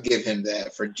I'll give him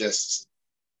that for just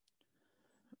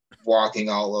walking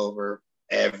all over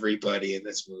everybody in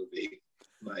this movie.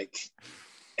 Like,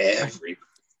 everybody.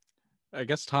 I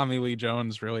guess Tommy Lee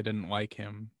Jones really didn't like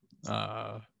him.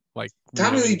 Like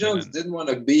Tommy Lee Jones didn't want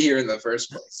to be here in the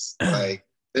first place. Like,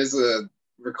 there's a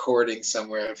recording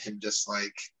somewhere of him just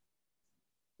like,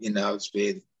 you know, just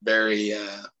being very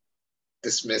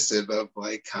dismissive of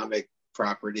like comic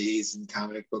properties and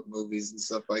comic book movies and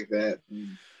stuff like that.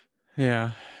 And,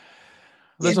 yeah.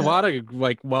 There's a lot of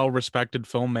like well-respected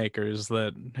filmmakers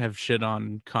that have shit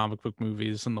on comic book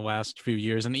movies in the last few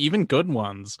years, and even good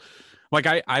ones. Like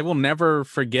I will never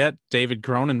forget David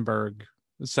Cronenberg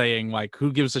saying like,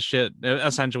 who gives a shit,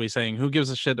 essentially saying, who gives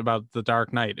a shit about The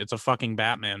Dark Knight? It's a fucking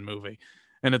Batman movie.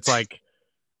 And it's like,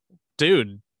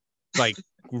 dude, like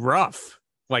rough,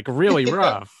 like really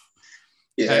rough.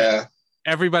 Yeah.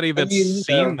 Everybody that's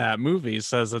seen that movie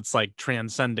says it's like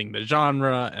transcending the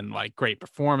genre and like great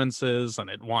performances, and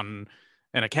it won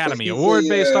an Academy Award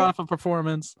based off of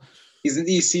performance. He's an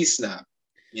EC snob,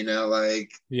 you know,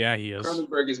 like, yeah, he is.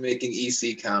 Cronenberg is making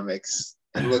EC comics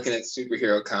and looking at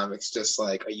superhero comics just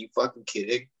like, are you fucking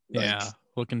kidding? Like, yeah,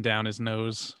 looking down his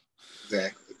nose.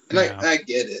 Exactly. And I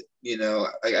get it, you know,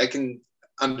 I can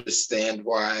understand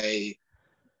why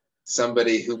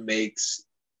somebody who makes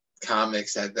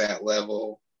comics at that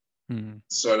level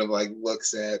sort of like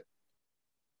looks at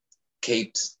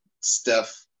caped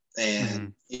stuff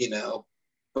and you know,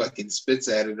 fucking spits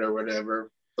at it or whatever,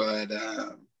 but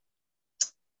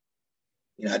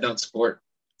you know, I don't support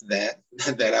that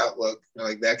outlook,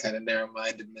 like that kind of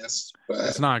narrow-mindedness. But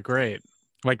it's not great.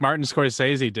 Like Martin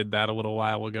Scorsese did that a little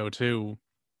while ago too.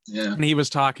 Yeah. And he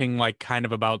was talking like kind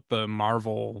of about the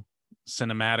Marvel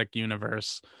cinematic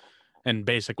universe and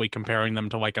basically comparing them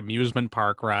to like amusement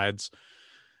park rides.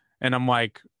 And I'm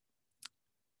like,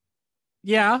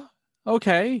 yeah,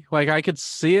 okay. Like I could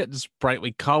see it. It's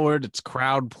brightly colored, it's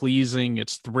crowd pleasing,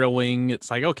 it's thrilling. It's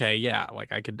like, okay, yeah,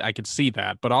 like I could see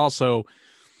that. But also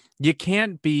you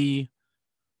can't be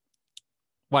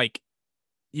like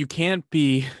you can't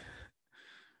be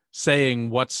saying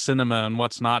what's cinema and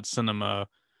what's not cinema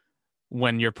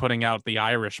when you're putting out The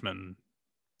Irishman.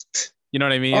 You know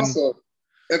what I mean? Also,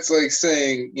 that's like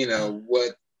saying,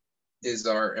 what is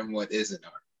art and what isn't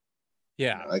art.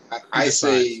 Yeah. Like Who I decides?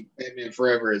 say Batman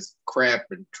Forever is crap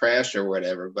and trash or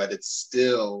whatever, but it's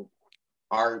still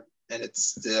art and it's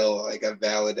still like a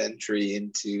valid entry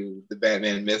into the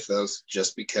Batman mythos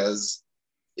just because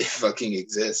it fucking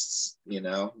exists.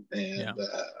 Yeah. And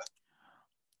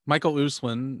Michael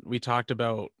Uslan, we talked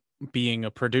about being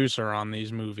a producer on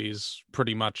these movies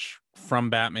pretty much from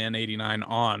Batman 89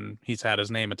 on. He's had his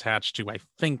name attached to, I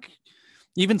think,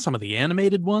 even some of the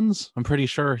animated ones. I'm pretty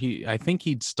sure I think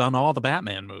he'd done all the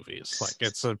Batman movies. Like,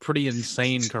 it's a pretty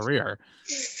insane career.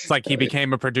 It's like he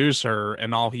became a producer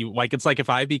and all it's like if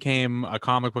I became a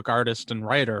comic book artist and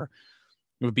writer,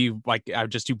 it would be like I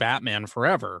would just do Batman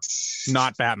Forever,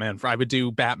 not Batman. I would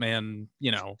do Batman.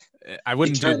 I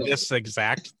wouldn't do eternally. this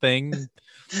exact thing.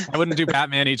 I wouldn't do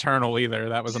Batman Eternal either.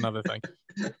 That was another thing.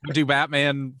 I would do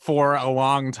Batman for a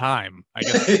long time. I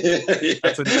guess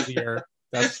that's an easier.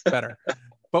 That's better.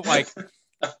 But like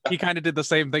he kind of did the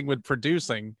same thing with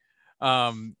producing,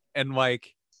 and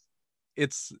like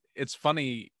it's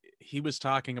funny. He was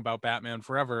talking about Batman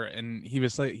Forever, and he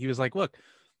was like, look,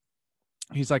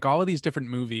 he's like all of these different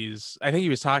movies. I think he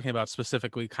was talking about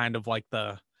specifically kind of like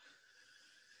the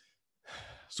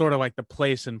sort of like the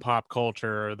place in pop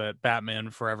culture that Batman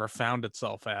Forever found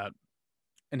itself at.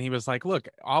 And he was like, look,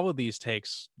 all of these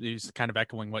takes, he's kind of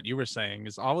echoing what you were saying,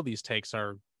 is all of these takes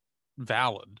are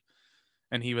valid.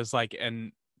 And he was like,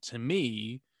 and to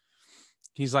me,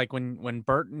 he's like, when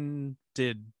Burton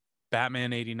did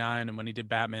Batman 89 and when he did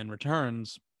Batman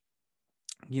Returns,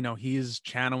 he's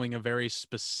channeling a very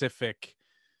specific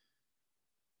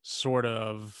sort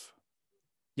of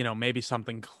maybe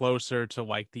something closer to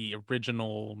like the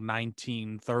original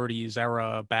 1930s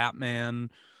era Batman,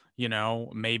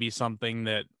 maybe something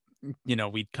that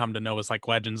we'd come to know as like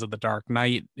Legends of the Dark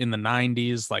Knight in the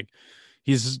 90s. Like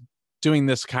he's doing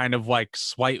this kind of like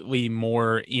slightly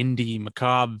more indie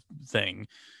macabre thing.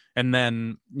 And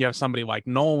then you have somebody like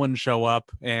Nolan show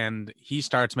up and he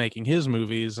starts making his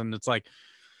movies, and it's like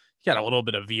you got a little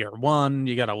bit of Year One,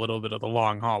 you got a little bit of The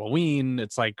Long Halloween.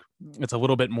 It's like it's a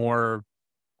little bit more,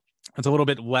 it's a little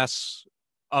bit less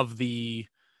of the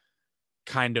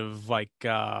kind of like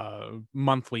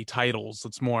monthly titles.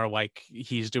 It's more like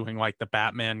he's doing like the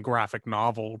Batman graphic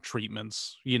novel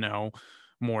treatments,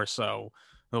 more so,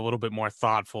 a little bit more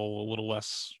thoughtful, a little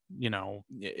less,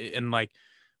 and like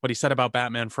what he said about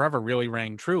Batman Forever really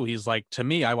rang true. He's like, to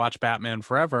me, I watch Batman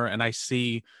Forever and I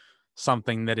see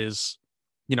something that is,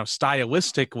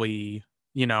 stylistically,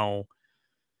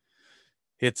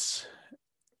 it's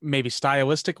maybe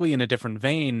stylistically in a different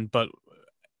vein, but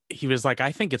he was like,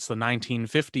 I think it's the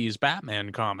 1950s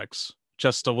Batman comics,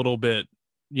 just a little bit,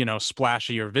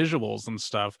 splashier visuals and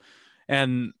stuff.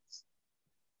 And,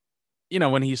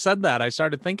 when he said that, I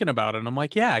started thinking about it and I'm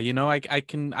like, yeah, I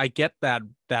get that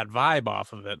vibe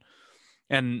off of it.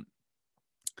 And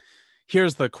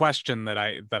here's the question that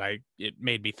it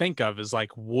made me think of is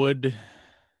like, would,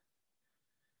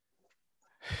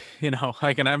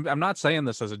 like, and I'm not saying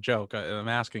this as a joke. I'm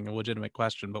asking a legitimate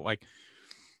question, but like,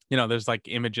 there's like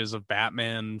images of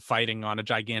Batman fighting on a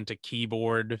gigantic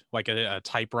keyboard, like a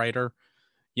typewriter,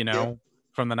 Yeah.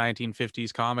 from the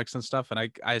 1950s comics and stuff. And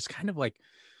I was kind of like,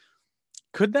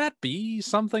 could that be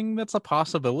something that's a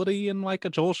possibility in like a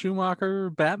Joel Schumacher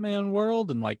Batman world?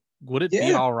 And like, would it be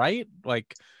Yeah. all right?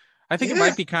 Like, I think it Yeah.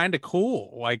 might be kind of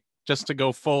cool, like just to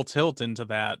go full tilt into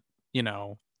that,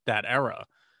 that era,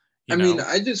 I mean,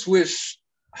 I just wish.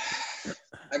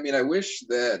 I wish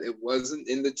that it wasn't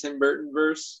in the Tim Burton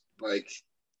verse. Like,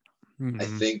 I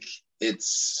Mm-hmm. think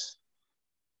it's.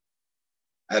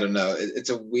 I don't know. It's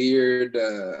a weird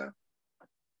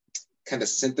kind of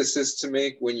synthesis to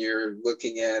make when you're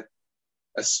looking at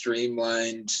a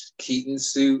streamlined Keaton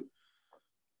suit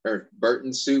or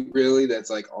Burton suit, really, that's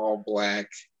like all black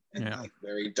and Yeah. like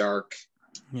very dark,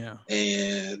 Yeah.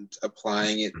 and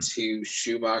applying it to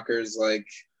Schumacher's like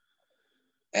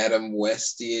Adam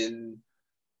Westian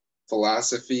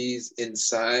philosophies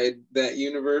inside that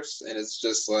universe, and it's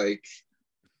just like,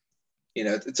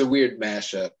 it's a weird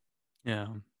mashup. Yeah.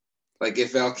 Like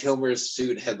if Val Kilmer's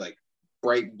suit had like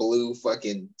bright blue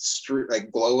fucking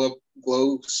like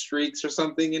glow streaks or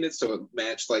something in it, so it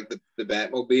matched like the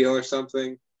Batmobile or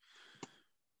something.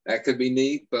 That could be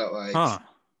neat, but like, Huh.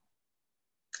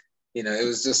 it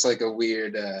was just like a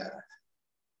weird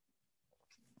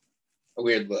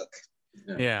look.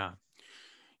 Yeah.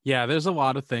 Yeah, there's a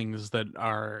lot of things that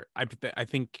are I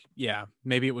think yeah,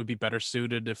 maybe it would be better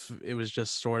suited if it was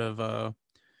just sort of a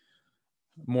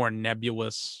more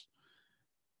nebulous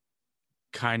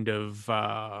kind of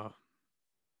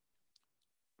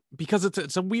because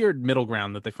it's a weird middle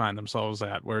ground that they find themselves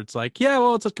at where it's like, yeah,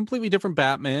 well, it's a completely different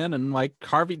Batman and like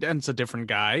Harvey Dent's a different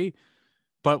guy,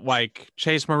 but like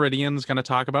Chase Meridian's going to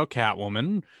talk about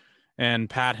Catwoman and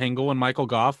Pat Hingle and Michael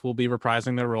Goff will be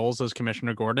reprising their roles as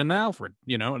Commissioner Gordon and Alfred,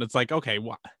 and it's like, okay,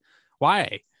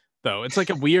 why though? It's like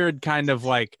a weird kind of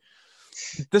like,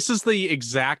 this is the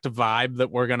exact vibe that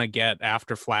we're going to get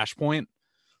after Flashpoint,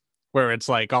 where it's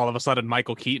like all of a sudden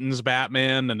Michael Keaton's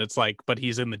Batman and it's like, but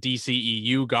he's in the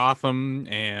DCEU Gotham,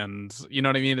 and you know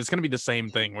what I mean? It's going to be the same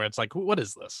thing where it's like, what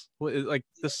is this? Like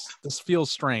this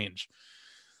feels strange.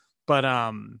 But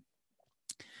I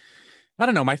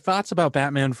don't know. My thoughts about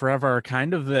Batman Forever are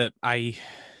kind of that I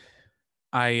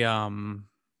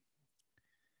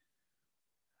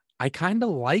kind of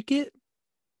like it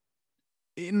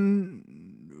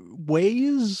in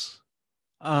ways.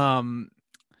 I mean,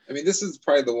 this is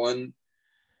probably the one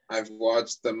I've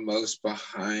watched the most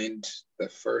behind the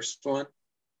first one.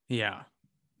 Yeah.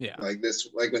 Like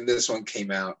when this one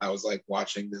came out, I was like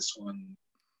watching this one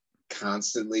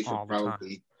constantly for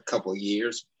probably a couple of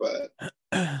years. But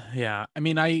yeah, I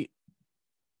mean, I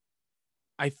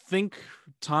think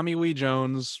Tommy Lee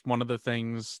Jones, one of the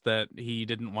things that he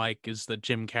didn't like is that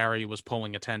Jim Carrey was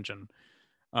pulling attention.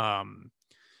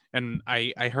 And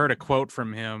I heard a quote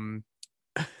from him.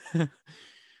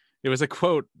 It was a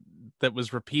quote that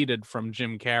was repeated from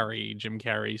Jim Carrey. Jim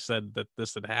Carrey said that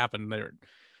this had happened.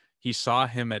 He saw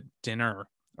him at dinner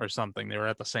or something. They were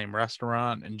at the same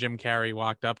restaurant, and Jim Carrey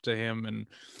walked up to him, and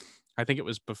I think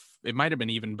it might have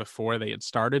been even before they had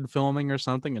started filming or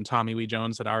something, and Tommy Lee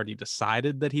Jones had already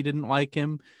decided that he didn't like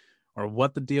him or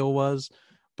what the deal was,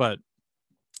 but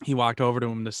he walked over to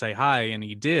him to say hi, and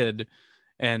he did,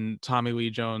 and Tommy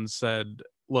Lee Jones said,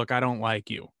 "Look, I don't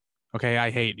like you. Okay, I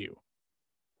hate you."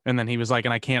 And then he was like,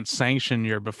 "And I can't sanction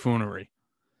your buffoonery."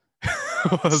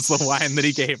 Was the line that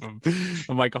he gave him.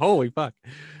 I'm like, holy fuck.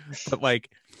 But like,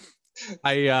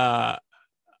 I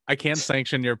can't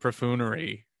sanction your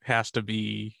buffoonery has to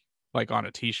be like on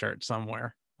a t-shirt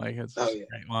somewhere. Like it's a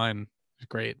great line. It's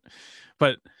great.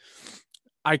 But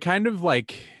I kind of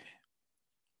like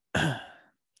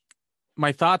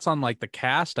my thoughts on like the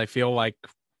cast. I feel like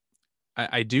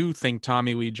I do think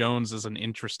Tommy Lee Jones is an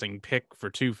interesting pick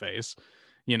for Two-Face,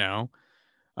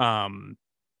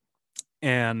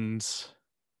 and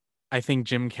I think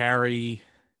Jim Carrey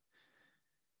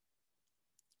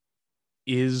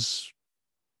is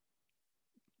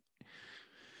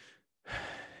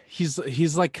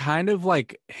he's like kind of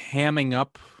like hamming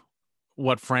up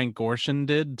what Frank Gorshin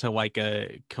did to like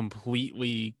a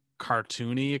completely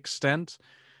cartoony extent,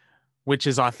 which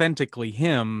is authentically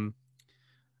him.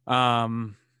 I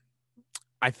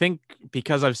think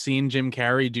because I've seen Jim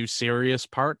Carrey do serious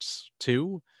parts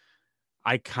too,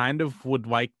 I kind of would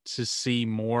like to see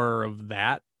more of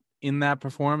that in that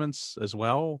performance as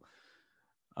well.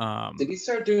 Did he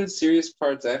start doing serious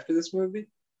parts after this movie?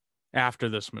 After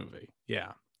this movie,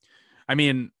 yeah. I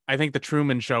mean, I think The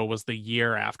Truman Show was the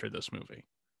year after this movie.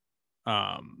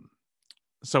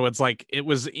 So it's like it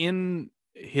was in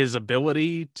his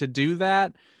ability to do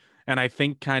that, and I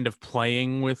think kind of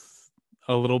playing with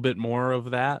a little bit more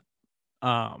of that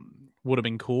would have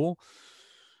been cool.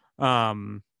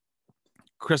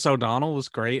 Chris O'Donnell was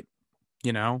great,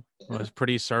 was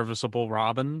pretty serviceable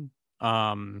Robin.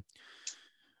 Nicole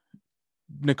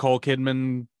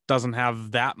Kidman doesn't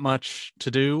have that much to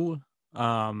do.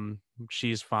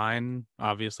 She's fine.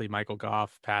 Obviously, Michael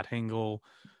Goff, Pat Hingle,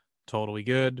 totally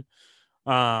good.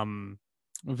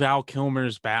 Val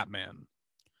Kilmer's Batman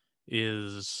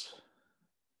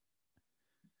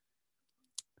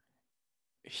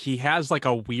he has like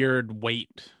a weird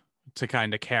weight to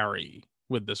kind of carry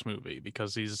with this movie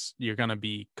because you're going to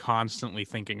be constantly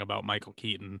thinking about Michael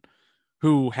Keaton,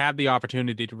 who had the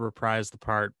opportunity to reprise the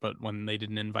part, but when they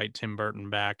didn't invite Tim Burton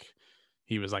back,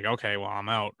 he was like, okay, well, I'm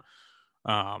out.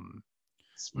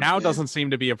 Now doesn't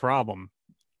seem to be a problem.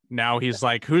 Now he's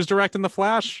like, who's directing The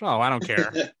Flash? Oh, I don't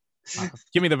care.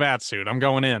 Give me the bat suit. I'm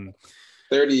going in.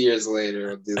 30 years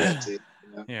later, I'll do that too.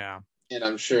 Yeah. And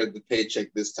I'm sure the paycheck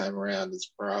this time around is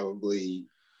probably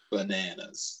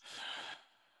bananas.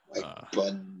 Like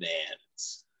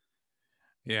bananas.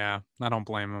 Yeah, I don't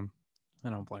blame him. I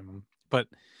don't blame him. But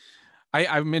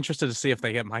I'm interested to see if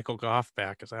they get Michael Goff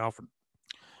back as Alfred.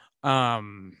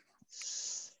 Um,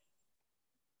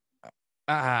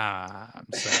 I'm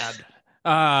sad.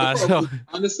 So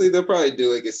Honestly, they'll probably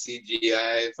do like a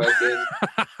CGI fucking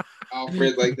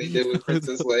Alfred like they did with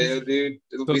Princess Leia, dude.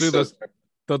 It'll they'll be do so this. good.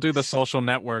 They'll do the Social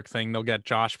Network thing. They'll get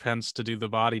Josh Pence to do the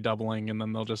body doubling, and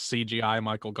then they'll just CGI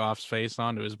Michael Goff's face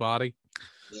onto his body.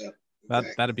 Yeah,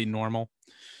 That'd exactly. be normal.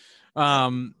 Yeah.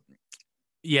 Um,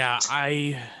 yeah,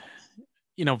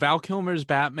 Val Kilmer's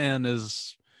Batman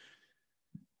he's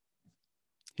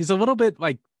a little bit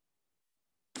like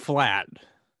flat,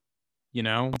 you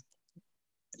know,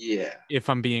 Yeah. if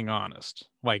I'm being honest.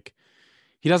 Like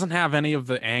he doesn't have any of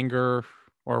the anger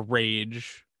or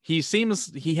rage. He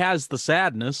has the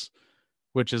sadness,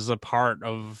 which is a part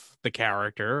of the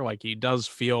character. Like he does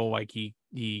feel like he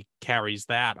carries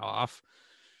that off.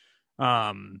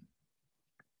 Um,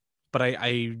 but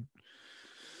I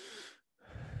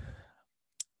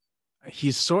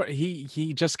he's sort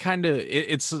he just kind of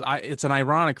it's an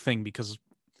ironic thing because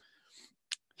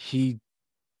he,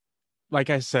 like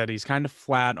I said, he's kind of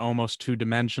flat, almost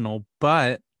two-dimensional,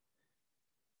 but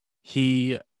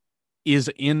he is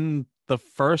in the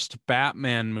first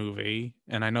Batman movie,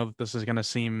 and I know that this is going to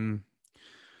seem,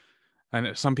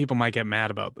 and some people might get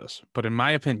mad about this, but in my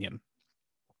opinion,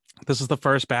 this is the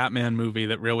first Batman movie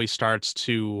that really starts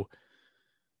to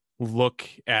look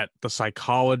at the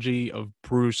psychology of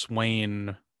Bruce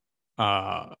Wayne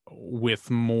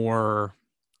with more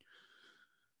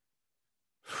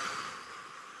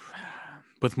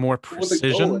With a goal,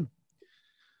 precision.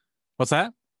 What's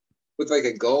that? with like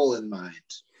a goal in mind.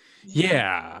 You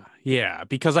know? Yeah,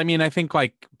 because I mean, I think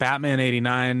like Batman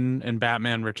 89 and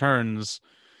Batman Returns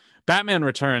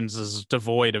is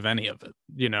devoid of any of it.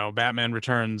 Batman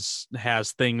Returns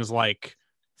has things like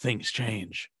things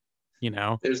change, and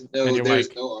you're There's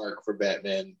like, no arc for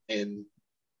Batman in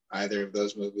either of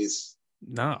those movies.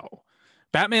 no.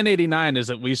 Batman 89 is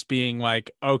at least being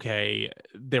like, okay,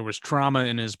 there was trauma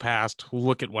in his past.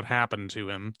 Look at what happened to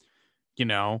him. You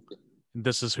know,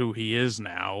 this is who he is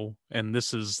now. And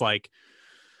this is like,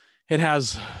 it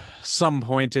has some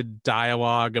pointed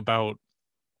dialogue about,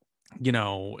 you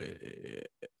know,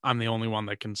 I'm the only one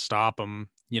that can stop him.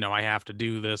 I have to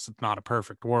do this. It's not a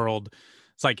perfect world.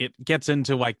 It's like it gets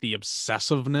into like the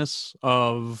obsessiveness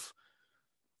of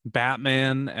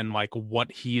Batman and like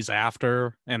what he's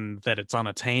after and that it's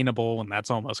unattainable. And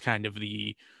that's almost kind of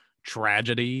the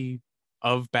tragedy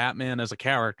of Batman as a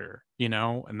character,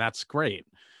 and that's great.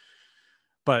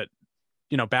 But,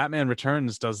 Batman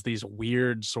Returns does these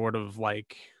weird sort of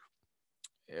like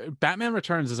Batman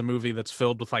Returns is a movie that's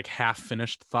filled with like half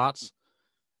finished thoughts,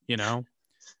 you know?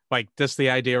 Like just the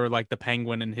idea of like the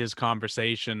Penguin and his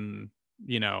conversation,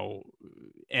 you know,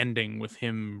 ending with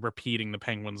him repeating the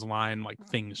Penguin's line, like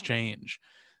things change.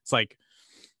 It's like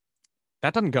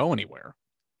that doesn't go anywhere.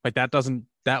 Like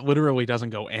that literally doesn't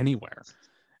go anywhere.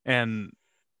 And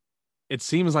it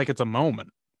seems like it's a moment,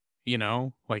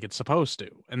 like it's supposed to.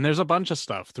 And there's a bunch of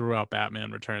stuff throughout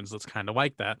Batman Returns that's kind of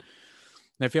like that.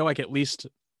 And I feel like at least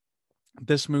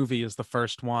this movie is the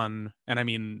first one, and I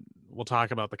mean, we'll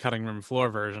talk about the cutting room floor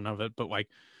version of it, but like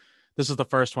this is the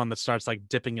first one that starts like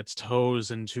dipping its toes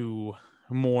into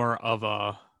more of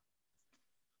a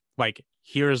like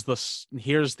here's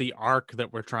the arc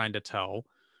that we're trying to tell,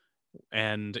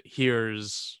 and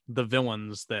here's the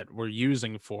villains that we're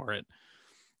using for it.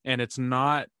 And it's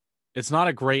not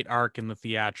a great arc in the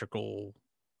theatrical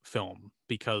film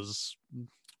because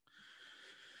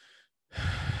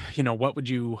what would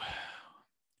you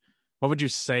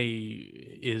say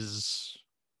is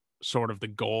sort of the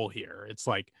goal here? It's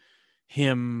like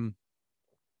him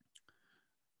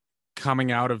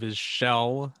coming out of his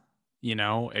shell,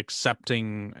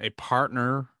 accepting a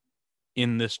partner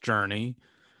in this journey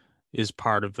is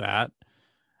part of that.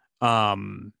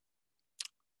 Um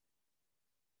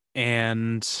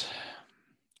and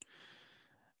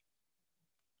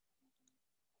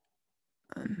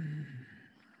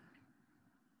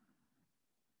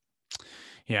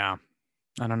yeah,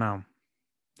 I don't know.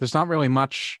 There's not really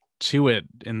much to it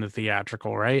in the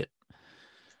theatrical, right?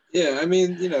 Yeah, I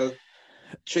mean,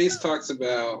 Chase talks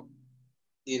about,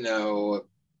 you know,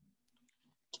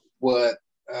 what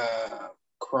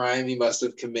crime he must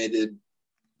have committed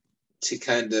to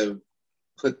kind of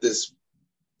put this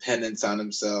penance on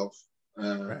himself.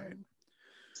 Right.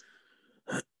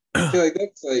 I feel like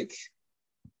that's like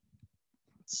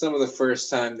some of the first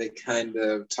time they kind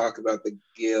of talk about the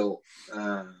guilt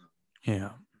Yeah.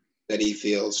 that he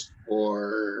feels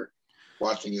for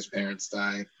watching his parents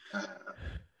die.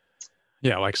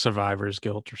 Yeah, like survivor's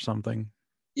guilt or something.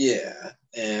 Yeah,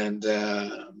 and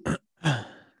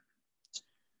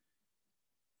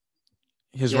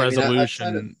His yeah, I mean, outside of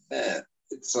resolution, that,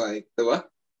 it's like the what?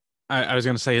 I was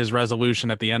going to say his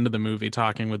resolution at the end of the movie,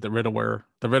 talking with the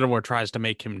Riddler tries to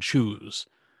make him choose,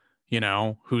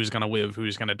 who's going to live,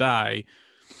 who's going to die.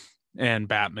 And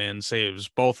Batman saves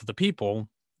both of the people,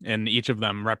 and each of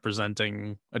them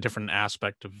representing a different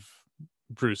aspect of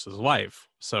Bruce's life.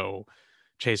 So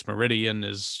Chase Meridian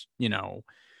is,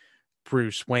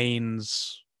 Bruce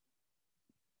Wayne's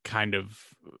kind of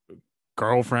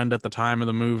girlfriend at the time of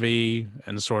the movie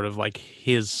and sort of like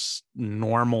his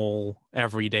normal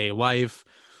everyday life.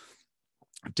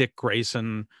 Dick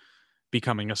Grayson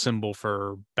becoming a symbol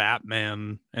for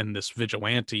Batman and this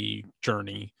vigilante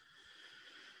journey.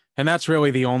 And that's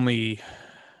really the only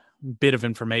bit of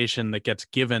information that gets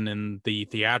given in the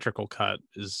theatrical cut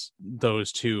is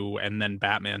those two, and then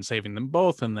Batman saving them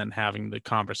both, and then having the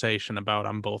conversation about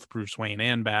I'm both Bruce Wayne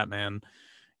and Batman,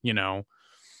 you know,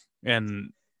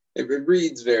 and It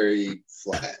reads very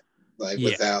flat, like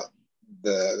yeah, without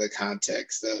the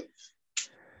context of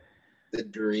the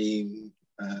dream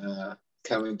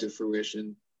coming to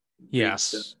fruition. Read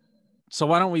stuff. yes. So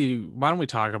why don't we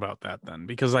talk about that then?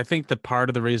 Because I think that part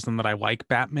of the reason that I like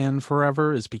Batman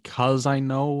Forever is because I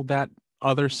know that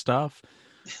other stuff.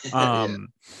 Yeah. Um,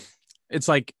 it's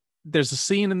like there's a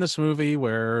scene in this movie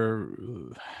where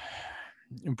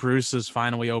Bruce is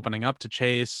finally opening up to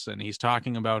Chase and he's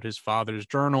talking about his father's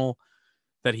journal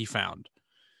that he found.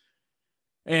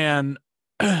 And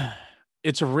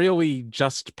it's really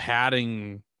just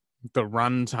padding the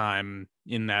runtime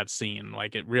in that scene.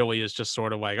 Like it really is just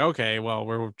sort of like, okay, well,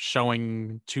 we're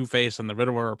showing Two-Face and the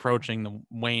Riddler approaching the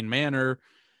Wayne Manor,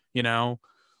 you know,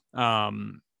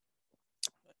 um,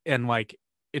 and like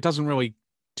it doesn't really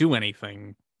do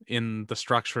anything in the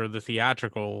structure of the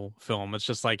theatrical film. It's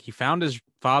just like he found his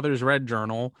father's red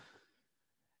journal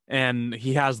and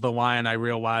he has the line, I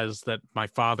realized that my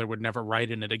father would never write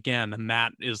in it again. And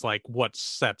that is like what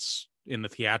sets in the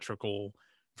theatrical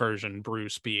version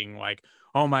Bruce being like,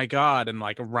 oh my God, and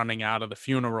like running out of the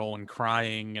funeral and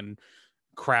crying and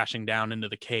crashing down into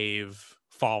the cave,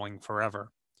 falling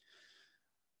forever.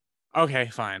 Okay,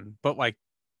 fine. But like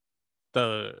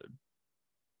the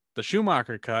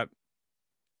Schumacher cut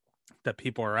that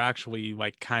people are actually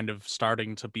like kind of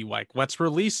starting to be like, let's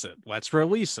release it,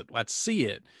 let's see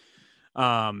it.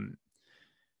 Um,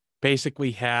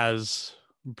 basically has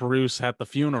Bruce at the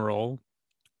funeral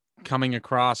coming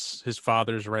across his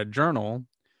father's red journal,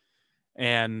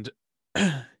 and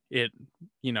it,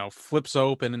 flips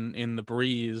open in the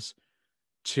breeze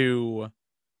to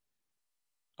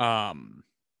um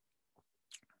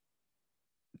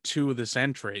to this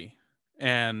entry,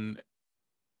 and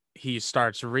he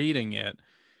starts reading it,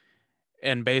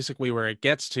 and basically where it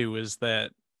gets to is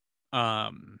that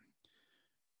um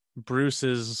Bruce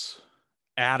is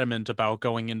adamant about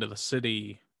going into the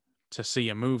city to see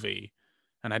a movie,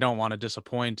 and I don't want to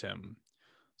disappoint him.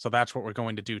 So that's what we're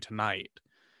going to do tonight.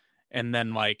 And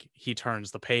then like he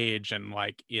turns the page and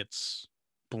like it's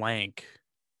blank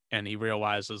and he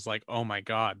realizes like, oh my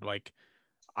God, like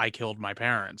I killed my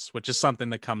parents, which is something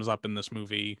that comes up in this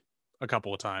movie a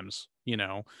couple of times,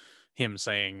 him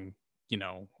saying,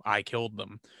 I killed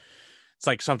them. It's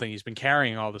like something he's been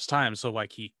carrying all this time. So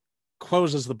like he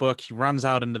closes the book, he runs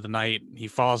out into the night, he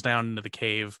falls down into the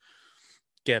cave,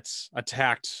 gets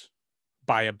attacked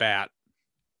by a bat.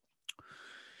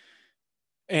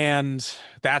 And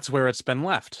that's where it's been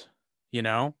left, you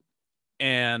know?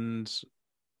 And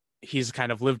he's kind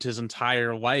of lived his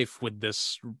entire life with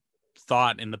this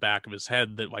thought in the back of his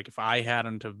head that like if I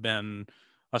hadn't have been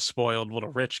a spoiled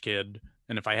little rich kid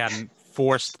and if I hadn't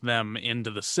forced them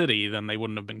into the city, then they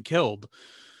wouldn't have been killed.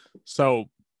 So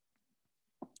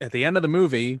at the end of the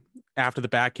movie, after the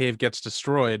Batcave gets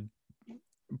destroyed,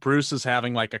 Bruce is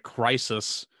having like a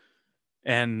crisis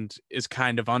and is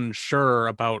kind of unsure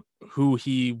about who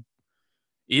he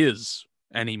is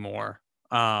anymore.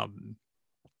 And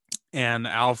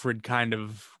Alfred kind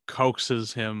of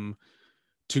coaxes him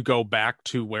to go back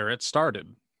to where it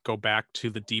started, go back to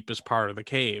the deepest part of the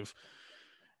cave.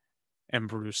 And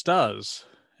Bruce does.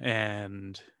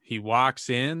 And he walks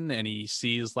in and he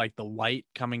sees like the light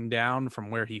coming down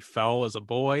from where he fell as a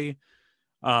boy.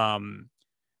 Um,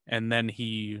 and then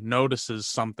he notices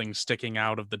something sticking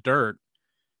out of the dirt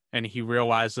and he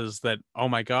realizes that, oh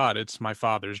my God, it's my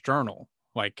father's journal.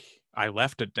 Like I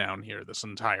left it down here this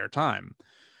entire time.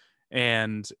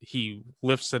 And he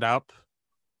lifts it up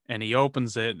and he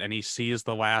opens it and he sees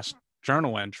the last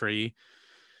journal entry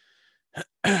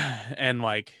and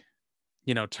like,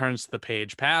 turns the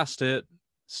page past it,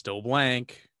 still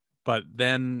blank, but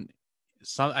then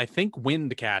I think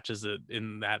wind catches it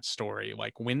in that story.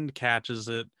 Like wind catches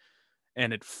it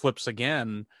and it flips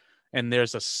again, and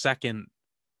there's a second,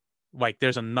 like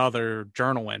there's another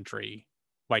journal entry,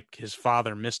 like his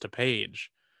father missed a page.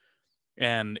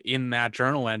 And in that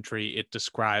journal entry, it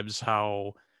describes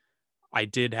how I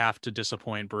did have to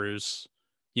disappoint Bruce.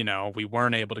 You know, we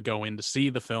weren't able to go in to see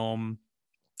the film.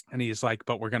 And he's like,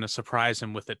 but we're going to surprise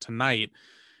him with it tonight.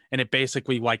 And it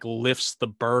basically like lifts the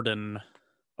burden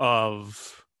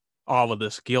of all of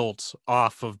this guilt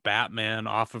off of Batman,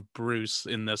 off of Bruce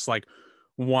in this like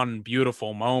one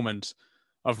beautiful moment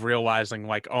of realizing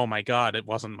like, oh my God, it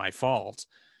wasn't my fault.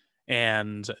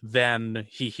 And then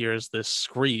he hears this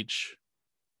screech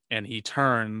and he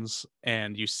turns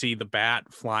and you see the bat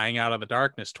flying out of the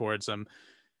darkness towards him.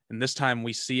 And this time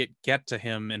we see it get to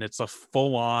him and it's a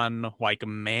full on like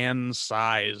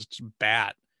man-sized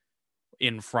bat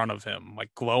in front of him,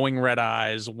 like glowing red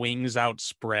eyes, wings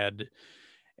outspread.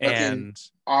 Fucking And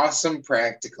awesome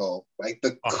practical. Like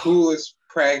the oh, coolest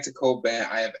practical bat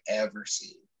I have ever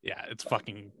seen. yeah, it's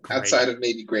fucking great. Outside of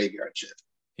maybe Graveyard Shift.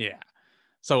 Yeah.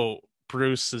 So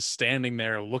Bruce is standing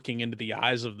there looking into the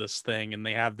eyes of this thing, and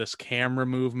they have this camera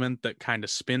movement that kind of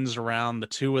spins around the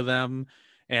two of them.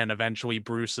 And eventually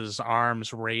Bruce's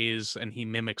arms raise and he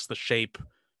mimics the shape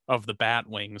of the bat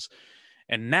wings.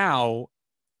 And now,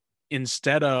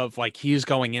 instead of like he's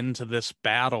going into this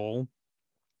battle,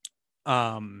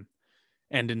 and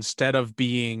instead of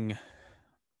being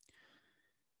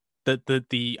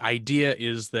the idea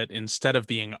is that instead of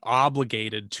being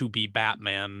obligated to be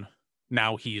Batman,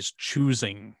 now he's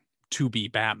choosing to be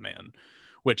Batman,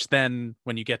 which then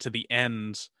when you get to the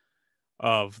end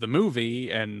of the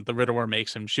movie and the Riddler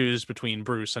makes him choose between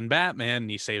Bruce and Batman,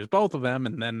 he saves both of them,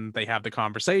 and then they have the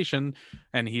conversation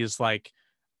and he's like,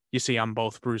 you see, I'm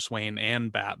both Bruce Wayne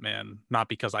and Batman, not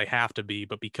because I have to be,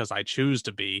 but because I choose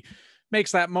to be.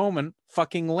 Makes that moment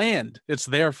fucking land. It's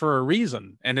there for a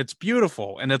reason, and it's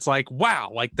beautiful. And it's like,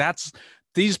 wow, like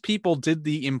these people did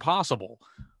the impossible,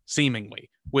 seemingly,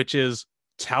 which is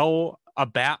tell a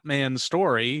Batman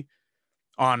story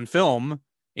on film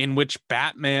in which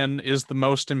Batman is the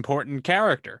most important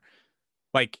character.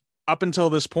 Like, up until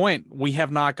this point, we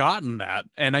have not gotten that.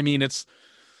 And I mean, it's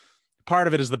part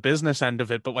of it is the business end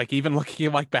of it, but like even looking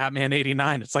at like Batman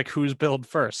 89, it's like who's billed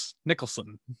first?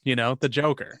 Nicholson, you know, the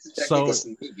Joker. It's a Jack So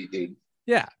Nicholson movie, dude.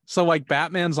 yeah. So like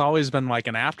Batman's always been like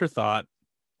an afterthought.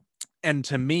 And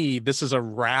to me, this is a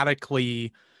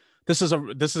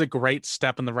great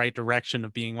step in the right direction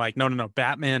of being like, no,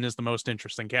 Batman is the most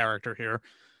interesting character here,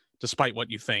 despite what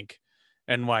you think.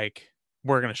 And like,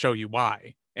 we're gonna show you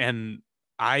why. And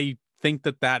I think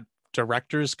that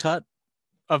director's cut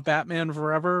of Batman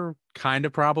Forever kind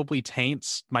of probably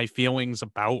taints my feelings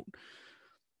about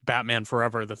Batman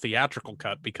Forever, the theatrical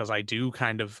cut, because I do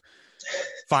kind of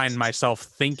find myself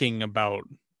thinking about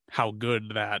how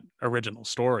good that original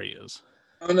story is.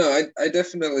 Oh no, I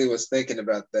definitely was thinking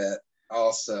about that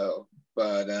also,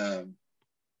 but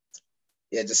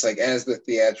yeah, just like as the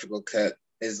theatrical cut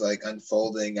is like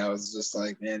unfolding, I was just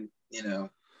like, man, you know,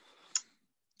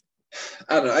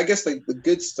 I don't know. I guess like the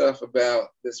good stuff about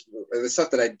this, or the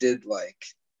stuff that I did like,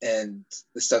 and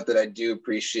the stuff that I do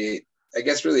appreciate, I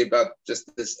guess really about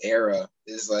just this era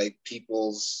is like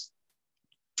people's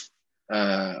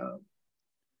uh,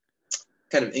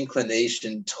 kind of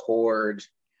inclination toward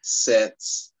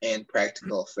sets and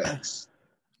practical effects.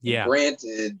 And Yeah.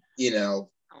 granted, you know,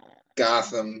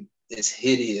 Gotham is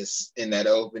hideous in that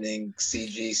opening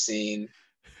CG scene,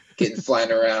 getting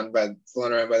flying around by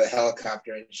the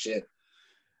helicopter and shit.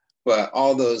 But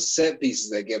all those set pieces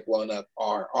that get blown up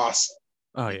are awesome.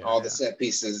 Oh And yeah. all the set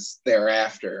pieces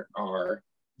thereafter are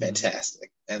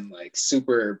fantastic and like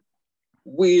super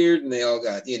weird. And they all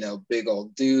got, you know, big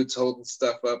old dudes holding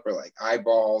stuff up or like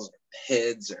eyeballs or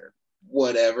heads or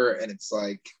whatever. And it's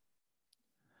like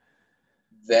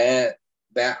that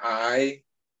eye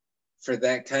for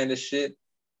that kind of shit,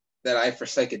 that eye for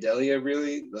psychedelia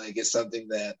really like is something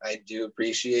that I do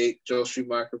appreciate Joel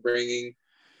Schumacher bringing.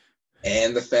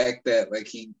 And the fact that like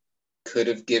he could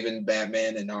have given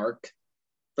Batman an arc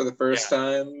for the first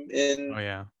time in, oh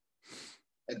yeah,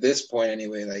 at this point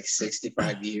anyway, like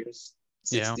 65 years,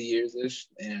 60 yeah. years ish.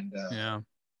 And Yeah.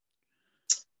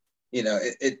 you know,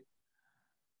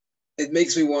 it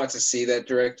makes me want to see that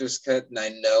director's cut. And I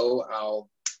know I'll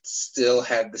still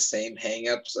have the same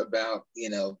hangups about, you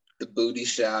know, the booty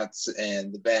shots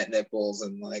and the bat nipples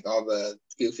and like all the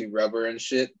goofy rubber and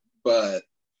shit. But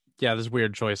Yeah, there's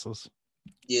weird choices.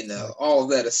 you know, all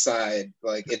that aside,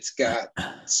 like it's got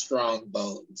strong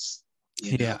bones.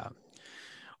 You know? Yeah.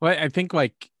 Well, I think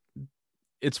like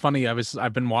it's funny.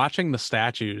 I've been watching the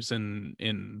statues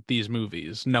in these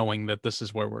movies, knowing that this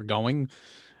is where we're going,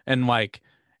 and like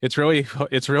it's really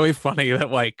funny that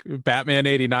like Batman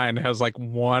 89 has like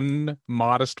one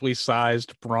modestly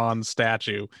sized bronze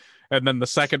statue, and then the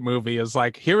second movie is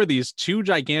like, here are these two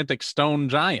gigantic stone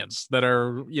giants that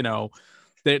are, you know,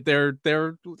 they're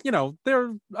you know,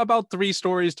 they're about 3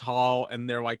 stories tall, and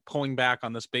they're like pulling back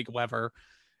on this big lever,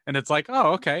 and it's like,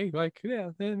 oh, okay, like,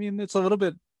 yeah, I mean, it's a little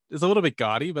bit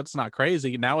gaudy, but it's not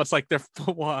crazy. Now it's like they're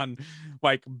full on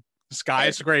like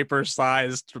skyscraper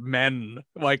sized men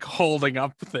like holding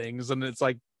up things, and it's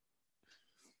like,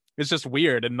 it's just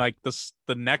weird. And like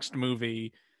the next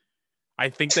movie, I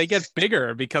think they get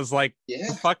bigger because like,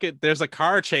 Yeah. fuck it, there's a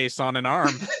car chase on an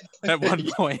arm at one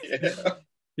point. Yeah.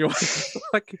 You're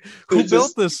like, who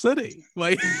built this city?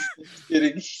 Like,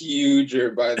 getting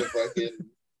huger by the fucking.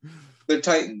 They're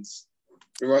Titans.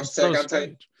 You watch Attack on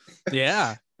Titan?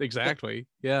 Yeah, exactly.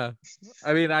 Yeah,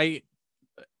 I mean,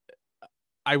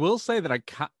 I will say that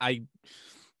I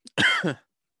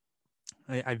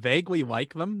vaguely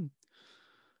like them.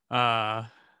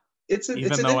 It's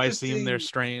even though I seem they're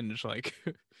strange, like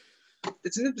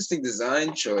it's an interesting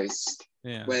design choice,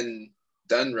 yeah, when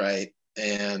done right,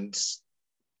 and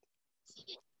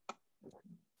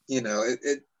you know,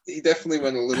 he definitely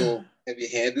went a little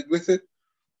heavy-handed with it,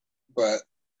 but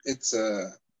it's I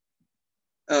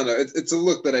don't know, it's a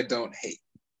look that I don't hate,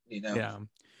 you know. Yeah,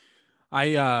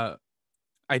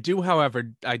 I do,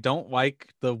 however, I don't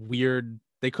like the weird.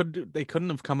 They couldn't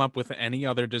have come up with any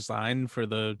other design for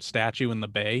the statue in the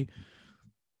bay.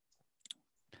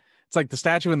 It's like the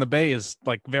statue in the bay is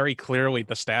like very clearly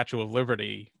the Statue of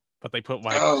Liberty, but they put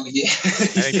like, oh yeah, I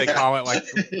think they call it like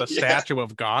the yeah. Statue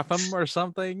of Gotham or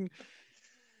something.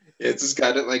 It's just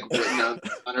got it like written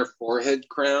on her forehead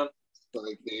crown.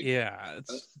 Like, dude, yeah,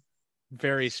 it's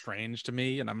very strange to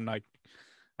me, and I'm like,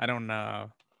 I don't know.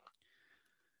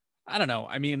 I don't know.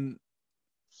 I mean,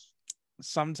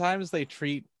 sometimes they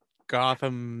treat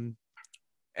Gotham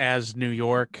as New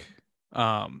York.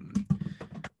 Drop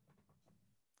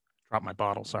my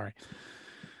bottle, sorry.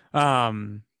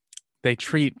 They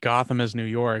treat Gotham as New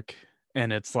York,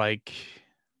 and it's like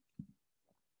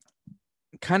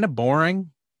kind of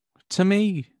boring to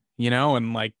me, you know,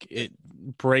 and like it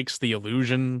breaks the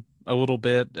illusion a little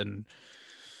bit, and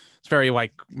it's very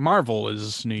like Marvel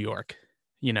is New York,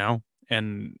 you know,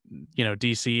 and you know,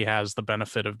 DC has the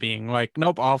benefit of being like,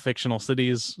 nope, all fictional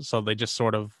cities, so they just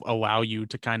sort of allow you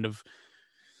to kind of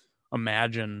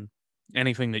imagine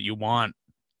anything that you want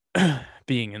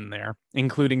being in there,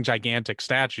 including gigantic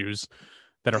statues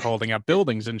that are holding up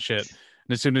buildings and shit.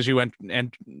 And as soon as you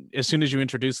as soon as you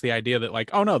introduce the idea that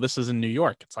like, oh no, this is in New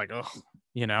York, it's like, oh,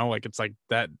 you know, like it's like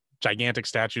that gigantic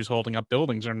statues holding up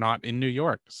buildings are not in New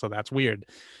York, so that's weird,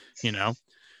 you know.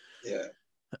 Yeah.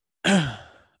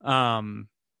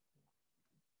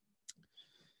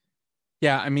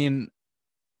 Yeah, I mean,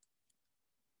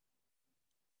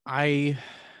 I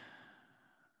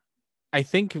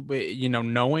think, you know,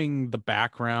 knowing the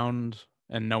background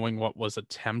and knowing what was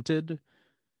attempted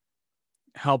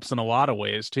helps in a lot of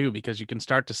ways too, because you can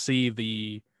start to see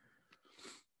the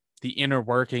inner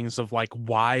workings of like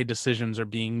why decisions are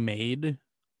being made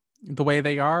the way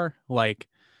they are, like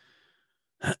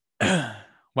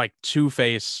like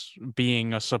Two-Face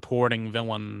being a supporting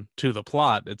villain to the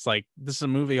plot. It's like, this is a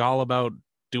movie all about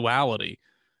duality,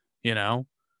 you know.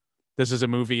 This is a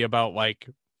movie about like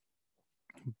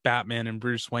Batman and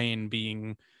Bruce Wayne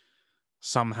being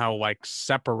somehow like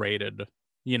separated,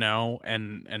 you know,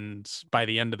 and by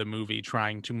the end of the movie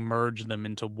trying to merge them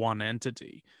into one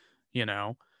entity, you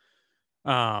know.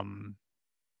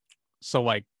 So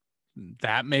like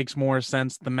that makes more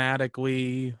sense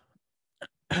thematically.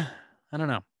 I don't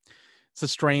know. It's a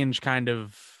strange kind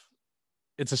of,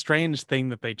 it's a strange thing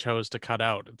that they chose to cut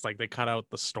out. It's like they cut out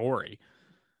the story,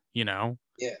 you know.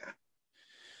 Yeah.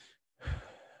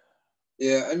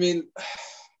 Yeah, I mean,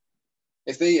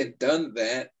 if they had done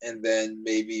that, and then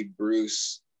maybe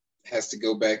Bruce has to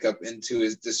go back up into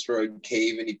his destroyed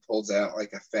cave and he pulls out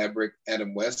like a fabric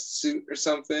Adam West suit or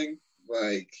something,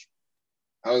 like,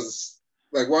 I was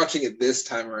like, watching it this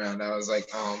time around, I was like,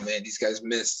 oh man, these guys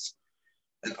missed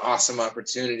an awesome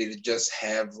opportunity to just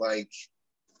have like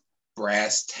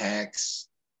brass tacks,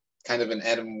 kind of an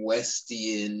Adam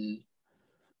Westian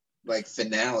like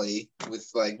finale with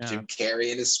like Jim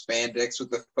Carrey in his spandex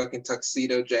with the fucking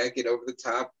tuxedo jacket over the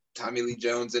top, Tommy Lee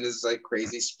Jones in his like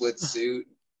crazy split suit.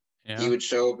 Yeah. He would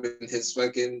show up in his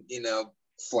fucking, you know,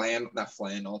 not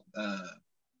flannel,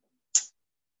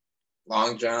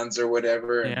 long johns or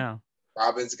whatever. Yeah. And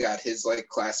Robin's got his like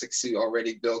classic suit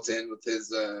already built in with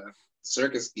his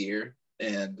circus gear,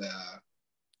 and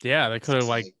Yeah, they It's could have just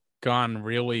like like gone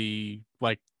really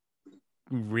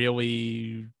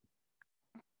really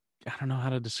I don't know how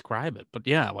to describe it, but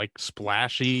yeah, like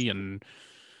splashy and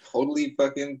totally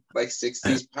fucking like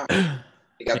 60s pop.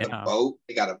 They got the yeah. boat,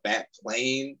 they got a bat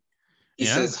plane. He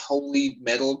Yeah. says holy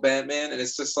metal Batman, and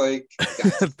it's just like,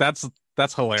 guys, that's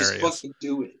that's just hilarious. fucking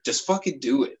do it. Just fucking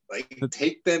do it. Like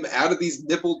take them out of these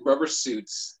nippled rubber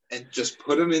suits and just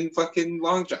put them in fucking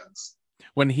long johns.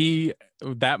 When he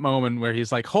that moment where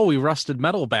he's like, "Holy rusted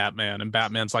metal, Batman," and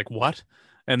Batman's like, "What?"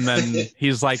 And then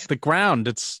he's like, "The ground,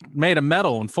 it's made of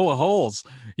metal and full of holes,"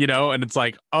 and it's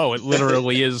like, "Oh, it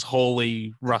literally is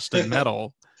holy rusted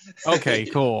metal." Okay,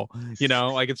 cool.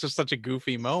 Like it's just such a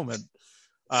goofy moment.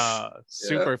 Yeah.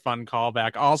 Super fun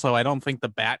callback. Also, I don't think the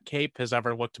bat cape has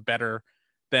ever looked better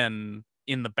than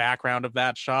in the background of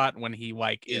that shot when he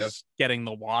like Yep. is getting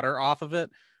the water off of it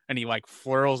and he like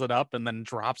swirls it up and then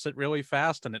drops it really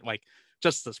fast and it like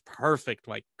just this perfect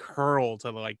like curl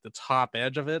to like the top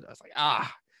edge of it. I was like,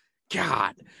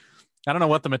 God. I don't know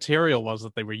what the material was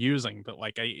that they were using, but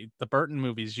like the Burton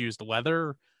movies used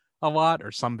leather a lot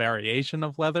or some variation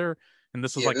of leather, and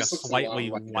this is Yeah, like a this looks a lot slightly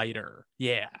lighter. lighter.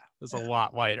 Yeah, it's a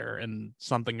lot lighter, and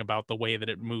something about the way that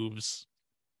it moves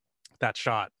that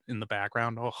shot in the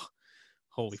background. Oh,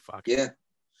 holy fuck! Yeah.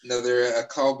 Another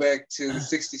callback to the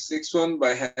 66 one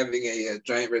by having a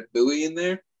giant red buoy in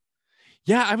there.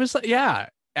 Yeah, I was like, yeah,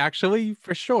 actually,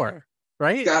 for sure,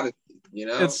 right? Got it.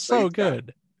 It's It's like so it's got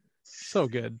good, so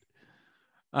good.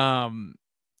 Um,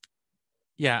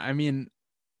 yeah, I mean,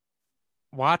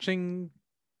 watching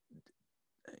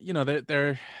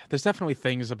there's definitely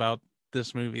things about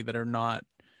this movie that are not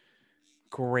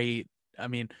great. I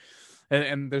mean,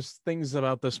 and there's things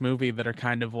about this movie that are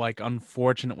kind of like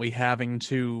unfortunately having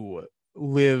to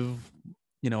live,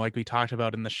 like we talked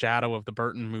about in the shadow of the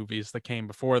Burton movies that came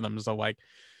before them. So like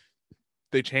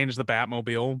they changed the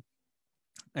Batmobile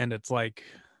and it's like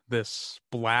this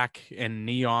black and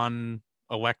neon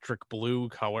electric blue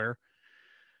color.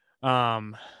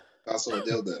 Um also a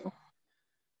dildo.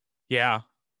 yeah.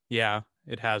 Yeah,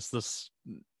 it has this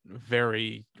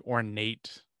very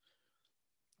ornate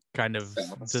kind of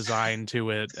Phallus. design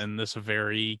to it and this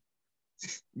very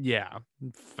yeah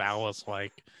phallus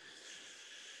like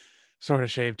sort of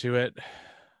shape to it,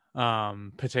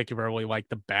 particularly like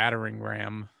the battering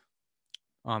ram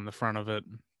on the front of it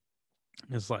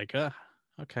is like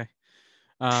okay.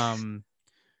 um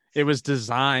it was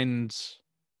designed,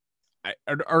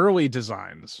 early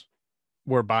designs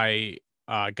were by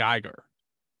Geiger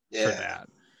for Yeah. that.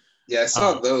 Yeah, I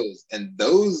saw um those, and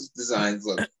those designs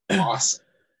look awesome.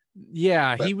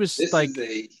 yeah, But he was this is like,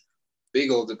 a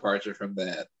big old departure from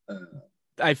that.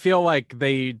 I feel like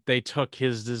they took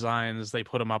his designs, they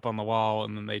put them up on the wall,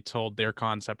 and then they told their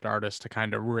concept artist to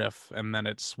kind of riff, and then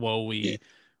it Yeah, slowly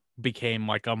became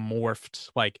like a morphed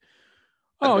like,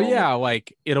 a oh normal. yeah,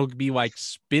 like it'll be like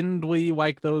spindly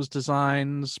like those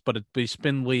designs, but it'd be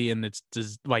spindly and it's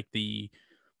like the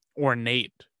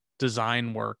ornate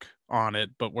design work on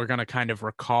it. But we're gonna kind of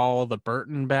recall the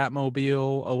Burton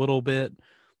Batmobile a little bit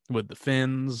with the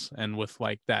fins and with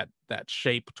like that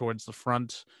shape towards the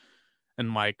front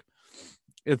and like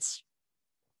it's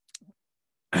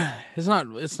it's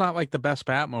not like the best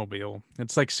Batmobile.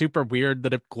 It's like super weird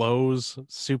that it glows,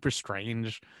 super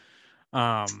strange.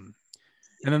 Um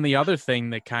and then the other thing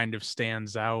that kind of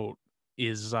stands out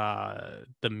is the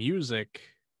music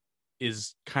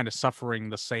is kind of suffering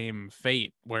the same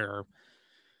fate where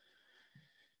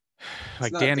It's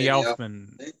like not Danny Danny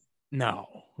Elfman. Elfman,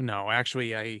 no,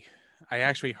 actually I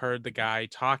actually heard the guy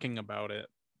talking about it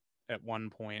at one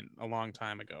point a long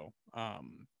time ago.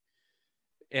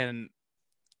 And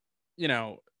you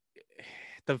know,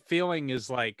 the feeling is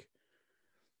like,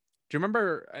 do you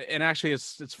remember? And actually,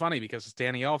 it's funny because it's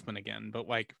Danny Elfman again. But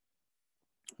like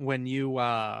when you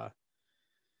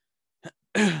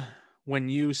when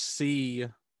you see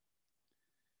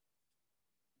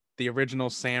the original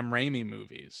Sam Raimi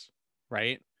movies,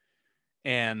 right?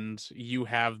 And you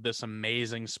have this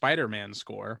amazing Spider-Man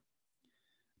score.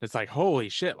 It's like, holy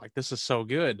shit, like this is so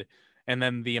good. And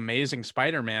then the Amazing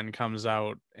Spider-Man comes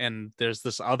out, and there's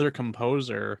this other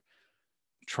composer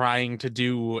trying to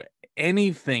do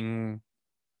anything,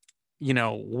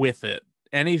 with it,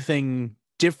 anything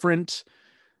different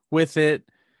with it.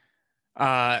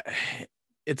 Uh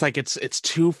it's like it's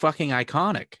too fucking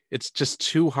iconic. It's just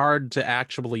too hard to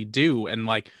actually do. And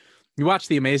like you watch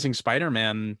The Amazing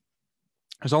Spider-Man,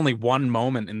 there's only one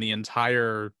moment in the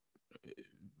entire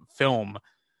film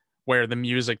where the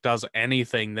music does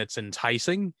anything that's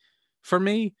enticing for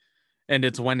me. And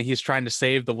it's when he's trying to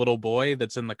save the little boy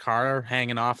that's in the car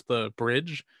hanging off the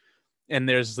bridge. and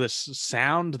there's this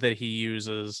sound that he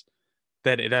uses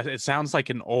that it sounds like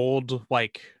an old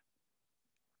like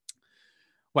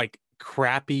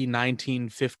crappy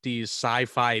 1950s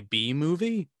sci-fi B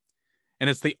movie.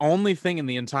 And it's the only thing in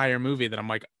the entire movie that I'm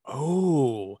like,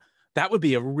 oh, that would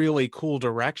be a really cool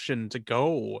direction to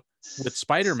go with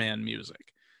Spider-Man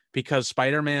music, because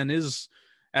Spider-Man is,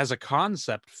 as a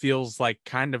concept, feels like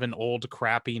kind of an old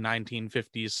crappy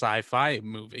 1950s sci-fi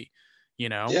movie, you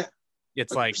know? Yeah,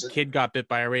 It's like 100%. kid got bit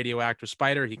by a radioactive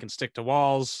spider, he can stick to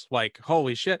walls, like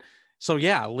holy shit. So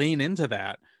yeah, lean into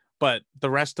that. But the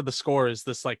rest of the score is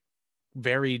this like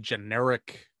very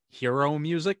generic hero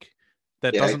music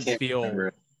that Yeah, I doesn't can't feel,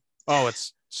 remember. oh,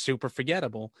 it's super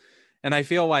forgettable. And I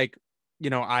feel like, you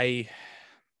know,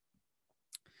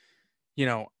 you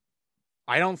know,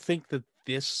 I don't think that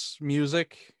this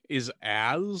music is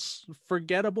as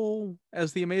forgettable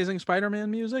as the Amazing Spider-Man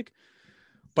music,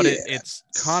 but Yeah, it's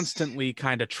constantly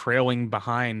kind of trailing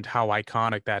behind how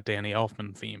iconic that Danny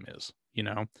Elfman theme is, you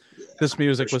know. yeah, This for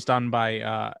music sure. was done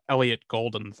by Elliot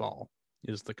Goldenthal,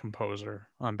 is the composer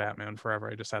on Batman Forever.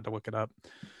 I just had to look it up.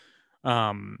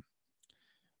 Um,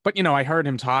 but you know, I heard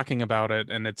him talking about it,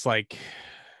 and it's like,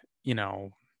 you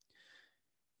know,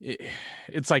 it,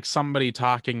 it's like somebody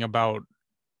talking about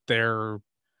their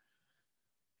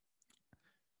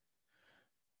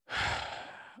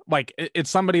like it's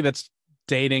somebody that's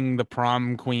dating the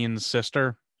prom queen's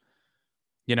sister,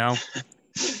 you know?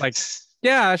 Like,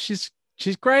 yeah, she's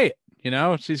great, you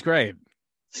know? She's great.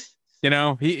 You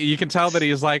know, he you can tell that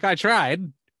he's like, I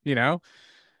tried, you know?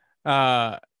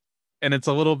 Uh and it's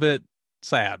a little bit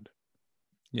sad,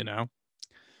 you know?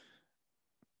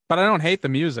 But I don't hate the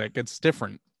music. It's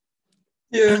different.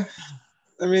 Yeah,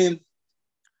 I mean,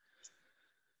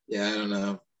 yeah, I don't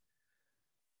know.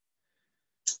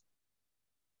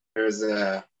 There's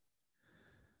a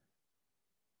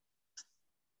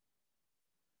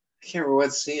I can't remember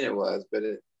what scene it was, but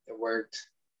it worked.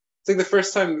 It's like the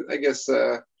first time, I guess.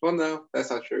 Well, no, that's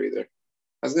not true either.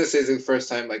 I was gonna say it's like the first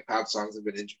time like pop songs have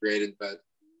been integrated, but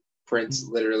Prince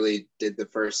literally did the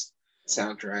first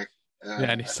soundtrack. Yeah,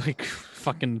 and he's like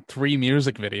fucking 3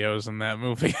 music videos in that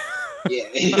movie. Yeah,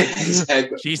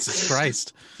 exactly. Jesus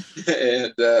Christ.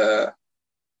 And the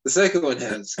second one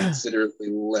has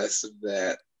considerably less of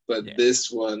that, but Yeah.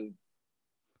 this one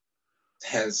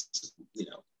has,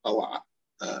 a lot.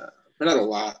 Or not a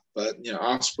lot, but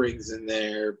Offspring's in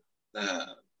there.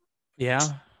 Yeah.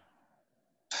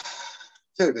 I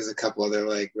feel like there's a couple other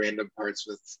like random parts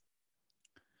with.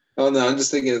 Oh no, I'm just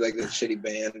thinking of like the shitty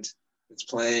band that's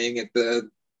playing at the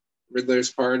Riddler's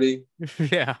party.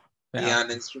 Yeah. Yeah.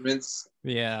 Neon Instruments.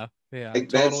 Yeah. Yeah. Like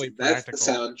that's Totally that's the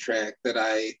practical. soundtrack that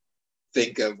I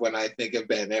think of when I think of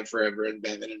Batman Forever and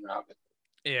Batman and Robin.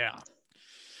 Yeah.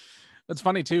 It's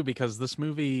funny too because this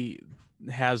movie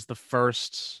has the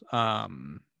first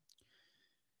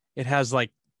it has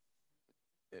like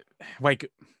I don't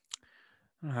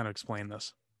know how to explain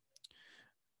this.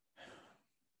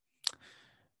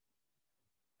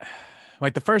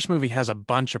 Like the first movie has a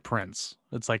bunch of Prince.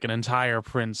 It's like an entire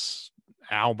Prince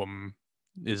album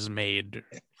is made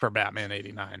for Batman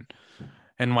 89.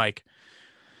 And like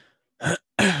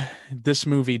this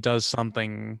movie does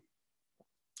something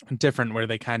different where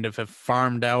they kind of have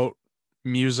farmed out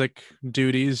music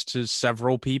duties to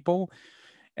several people.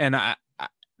 And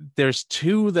there's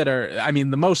two that are, I mean,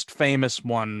 the most famous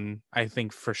one, I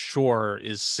think for sure,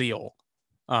 is Seal.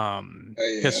 Oh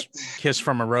yeah, Kiss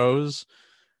from a Rose.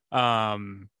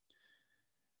 Um,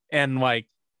 and like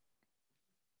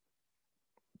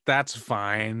that's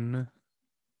fine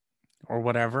or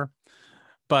whatever.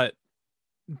 But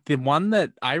the one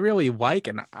that I really like,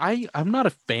 and I'm not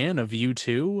a fan of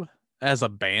U2 as a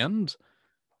band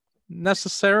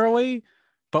necessarily,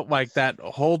 but like that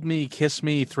Hold Me, Kiss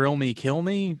Me, Thrill Me, Kill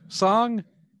Me song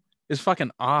is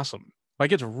fucking awesome.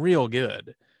 Like it's real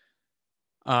good.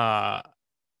 Uh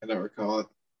I don't recall it,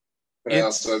 but I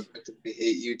also it's objectively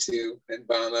hate you too and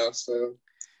Bono. So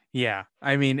yeah,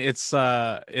 I mean it's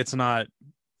not,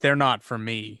 they're not for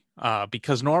me.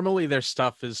 Because normally their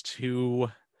stuff is too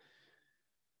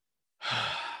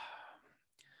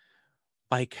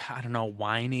like I don't know,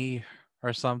 whiny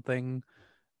or something.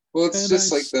 well, it's And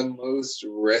just like the most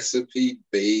recipe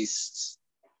based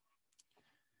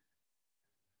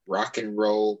rock and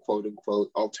roll, quote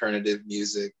unquote, alternative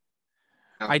music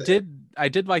out there. I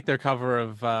did like their cover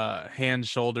of Hands,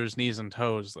 Shoulders, Knees and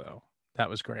Toes though. That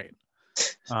was great.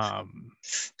 Um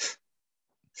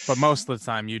but most of the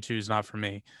time U2's not for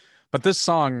me. But this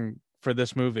song for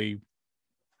this movie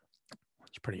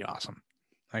is pretty awesome.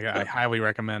 I highly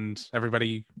recommend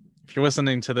everybody, if you're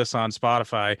listening to this on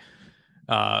Spotify,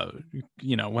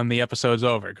 when the episode's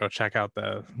over, go check out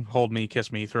the Hold Me,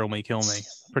 Kiss Me, Thrill Me, Kill Me.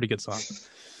 Pretty good song.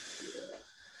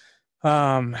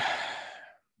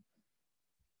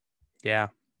 Yeah.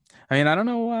 I mean, I don't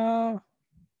know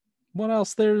what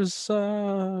else there's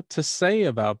to say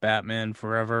about Batman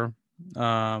Forever.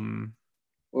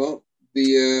 Well,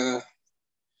 the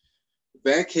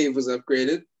Batcave was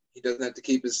upgraded. He doesn't have to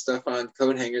keep his stuff on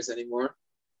coat hangers anymore.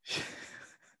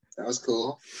 That was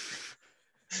cool.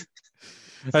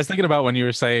 I was thinking about when you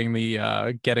were saying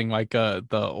the getting like the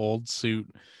old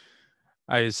suit.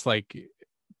 I was like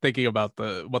thinking about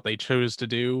what they chose to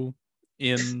do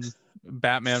in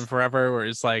Batman Forever, where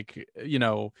it's like,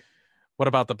 what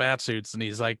about the bat suits? And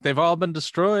he's like, they've all been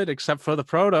destroyed except for the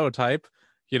prototype,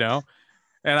 And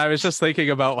I was just thinking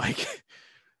about like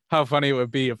how funny it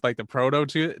would be if like the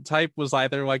prototype was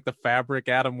either like the fabric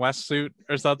Adam West suit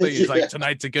or something. He's like,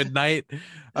 tonight's a good night.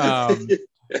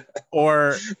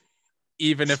 Or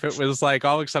even if it was like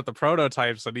all except the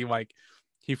prototypes, and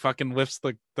he fucking lifts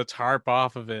the tarp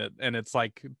off of it, and it's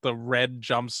like the red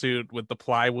jumpsuit with the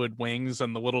plywood wings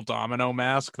and the little domino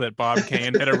mask that Bob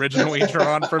Kane had originally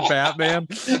drawn for Batman.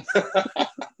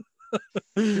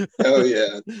 Hell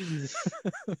yeah.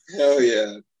 Hell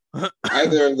yeah.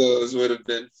 Either of those would have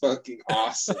been fucking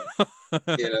awesome.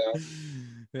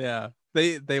 Yeah.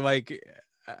 They like,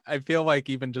 I feel like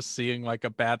even just seeing like a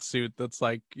bat suit that's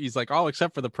like, he's like, all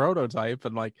except for the prototype,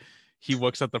 and like he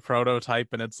looks at the prototype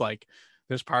and it's like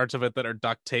there's parts of it that are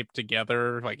duct taped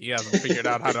together, like he hasn't figured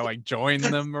out how to like join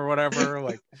them or whatever.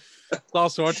 Like all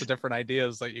sorts of different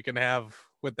ideas that you can have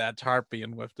with that tarp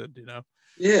being lifted,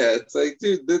 Yeah, it's like,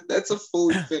 dude, that's a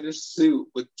fully finished suit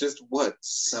with just what,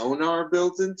 sonar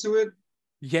built into it?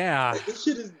 Yeah. Like, this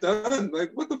shit is done.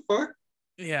 Like, what the fuck?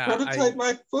 Yeah. Prototype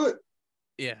my foot.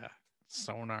 Yeah.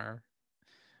 Sonar.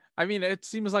 I mean, it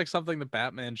seems like something that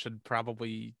Batman should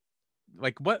probably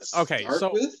like what okay, Start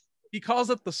so with? he calls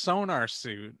it the sonar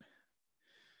suit.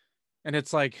 And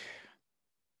it's like,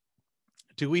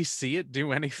 do we see it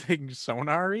do anything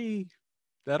sonar-y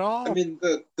at all? I mean,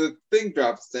 the thing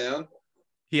drops down.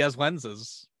 He has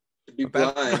lenses. To be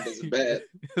blind as a bat.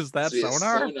 Is that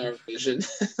sonar? Sonar vision.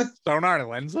 Sonar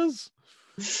lenses?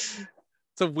 It's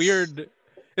a weird.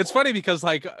 It's funny because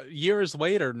like years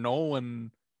later,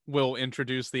 Nolan will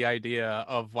introduce the idea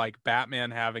of like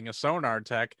Batman having a sonar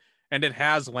tech, and it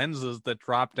has lenses that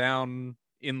drop down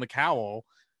in the cowl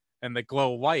and that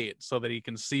glow white so that he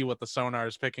can see what the sonar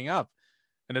is picking up.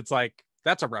 And it's like,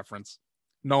 that's a reference.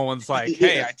 Nolan's like,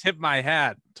 hey, yeah. I tip my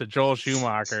hat to Joel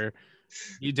Schumacher.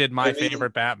 You did my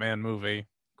favorite Batman movie.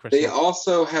 They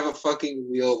also have a fucking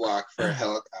wheel lock for a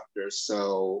helicopter,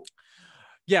 so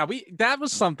yeah, that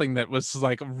was something that was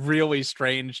like really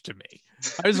strange to me.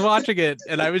 I was watching it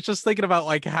and I was just thinking about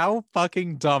like how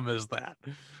fucking dumb is that?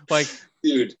 Like,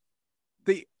 dude,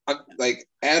 like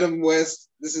Adam West,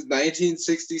 this is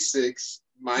 1966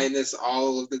 minus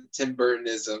all of the Tim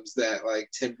Burtonisms that like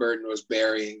Tim Burton was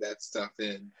burying that stuff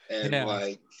in, and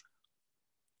like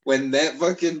when that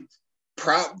fucking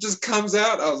prop just comes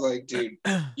out, I was like, dude,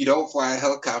 you don't fly a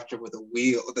helicopter with a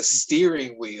wheel, with a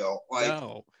steering wheel. Like,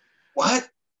 no. What?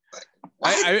 Like,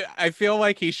 what? I feel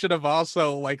like he should have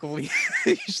also like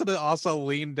he should have also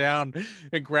leaned down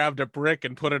and grabbed a brick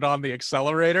and put it on the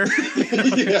accelerator.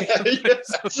 Exactly.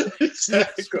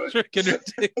 Freaking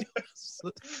ridiculous.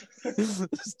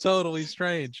 It's totally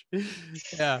strange.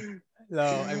 Yeah. No,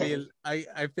 I mean,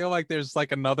 I feel like there's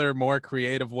like another more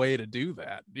creative way to do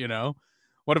that,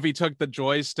 What if he took the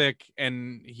joystick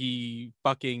and he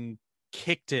fucking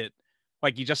kicked it?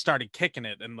 Like he just started kicking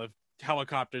it and the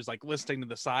helicopter's like listing to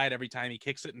the side every time he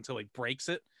kicks it until he breaks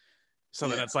it. So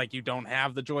that it's like you don't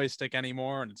have the joystick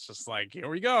anymore. And it's just like, here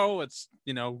we go. It's,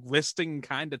 listing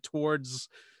kind of towards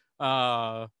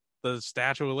the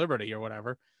Statue of Liberty or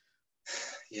whatever.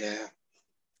 Yeah.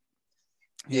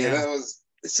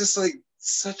 It's just like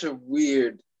such a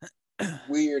weird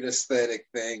aesthetic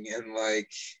thing. And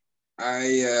like,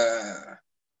 I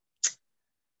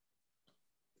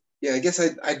guess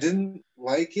I didn't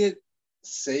like it,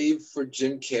 save for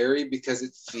Jim Carrey, because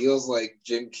it feels like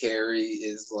Jim Carrey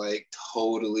is like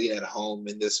totally at home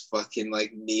in this fucking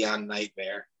like neon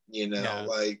nightmare,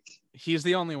 like he's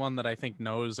the only one that I think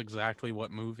knows exactly what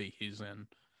movie he's in.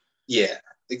 Yeah,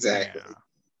 exactly.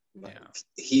 Like,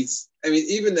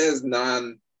 even as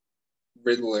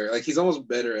non-Riddler, like he's almost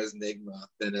better as Nigma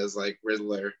than as like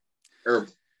Riddler, or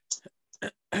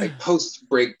like post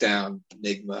breakdown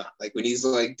Nigma, like when he's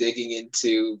like digging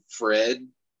into Fred.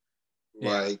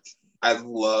 Like, I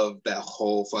love that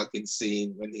whole fucking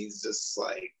scene when he's just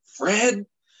like, Fred,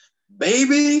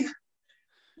 baby,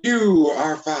 you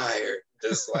are fired.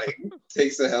 Just like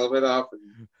takes the helmet off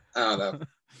and I don't know.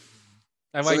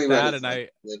 I like Something about that, his and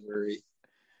like delivery.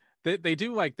 they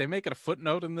do like they make it a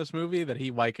footnote in this movie that he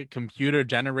like computer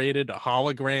generated a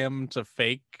hologram to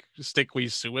fake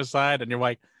Stickley's suicide, and you're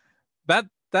like, that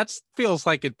feels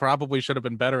like it probably should have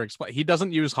been better explained. He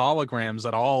doesn't use holograms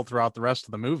at all throughout the rest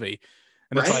of the movie,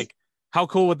 and it's Right? like, how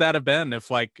cool would that have been if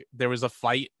like there was a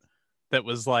fight that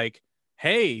was like,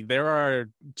 hey, there are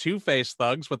Two-Face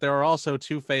thugs, but there are also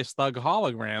Two-Face thug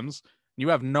holograms. You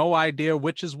have no idea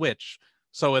which is which.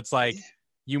 So it's like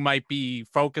you might be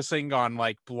focusing on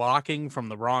like blocking from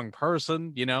the wrong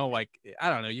person, you know, like I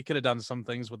don't know, you could have done some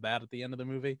things with that at the end of the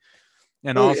movie.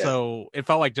 And Oh yeah. also it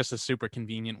felt like just a super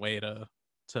convenient way to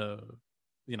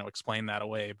you know, explain that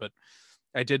away. But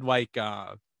I did like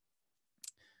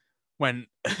when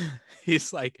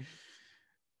he's like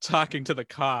talking to the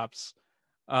cops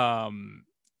um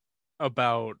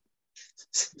about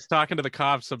talking to the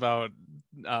cops about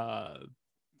uh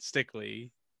Stickley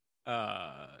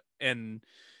uh and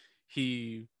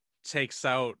he takes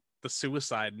out the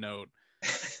suicide note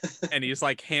and he's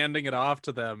like handing it off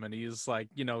to them and he's like,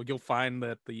 you know, you'll find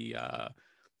that the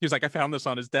he's like, I found this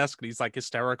on his desk, and he's like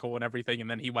hysterical and everything, and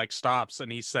then he like stops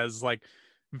and he says like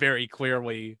very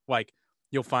clearly like,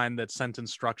 you'll find that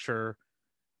sentence structure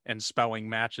and spelling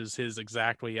matches his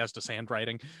exactly as to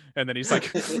handwriting. And then he's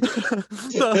like,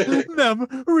 the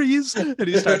memories. And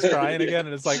he starts crying Yeah. again.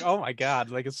 And it's like, oh my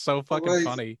God, like it's so fucking Well,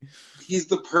 funny. he's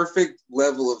the perfect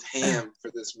level of ham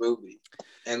for this movie.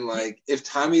 And like, if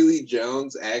Tommy Lee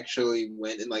Jones actually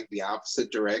went in like the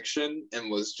opposite direction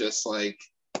and was just like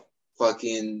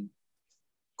fucking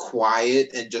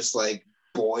quiet and just like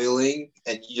boiling,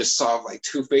 and you just saw like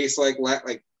Two Face like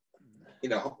you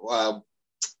know,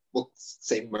 we'll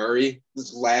say Murray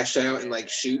just lash out and like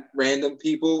shoot random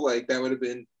people, like that would have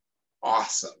been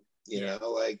awesome. You know,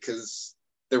 like because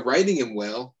they're writing him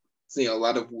well. So, you know, a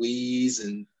lot of wheeze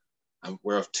and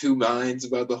we're of two minds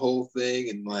about the whole thing.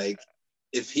 And like,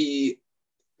 if he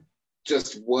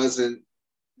just wasn't,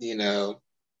 you know,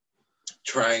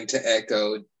 trying to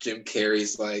echo Jim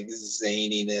Carrey's like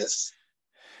zaniness,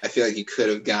 I feel like you could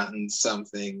have gotten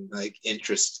something like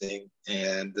interesting.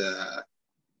 And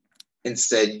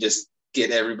instead, you just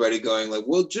get everybody going like,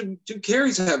 well, Jim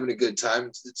Carrey's having a good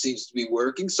time. It seems to be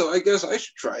working. So I guess I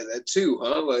should try that too,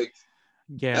 huh? Like,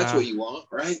 that's Yeah. what you want,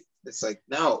 right? It's like,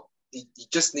 no, you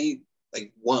just need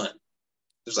like one.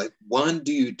 There's like one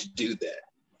dude to do that.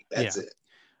 Yeah. That's it.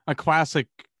 A classic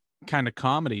kind of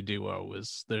comedy duo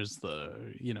is there's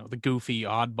the, you know, the goofy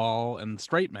oddball and the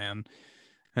straight man.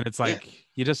 And it's Yeah. like,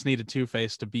 you just need a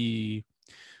Two-Face to be.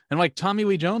 And like Tommy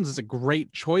Lee Jones is a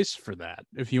great choice for that.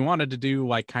 If you wanted to do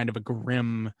like kind of a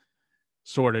grim,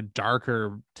 sort of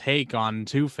darker take on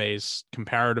Two-Face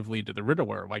comparatively to the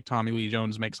Riddler, like Tommy Lee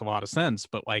Jones makes a lot of sense,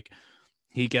 but like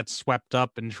he gets swept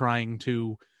up in trying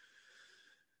to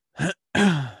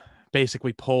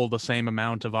basically pull the same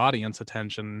amount of audience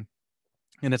attention,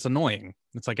 and it's annoying.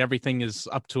 It's like everything is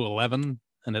up to 11,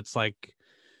 and it's like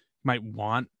might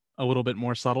want a little bit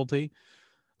more subtlety.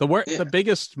 The Yeah.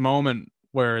 biggest moment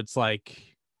where it's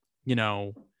like, you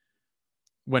know,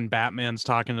 when Batman's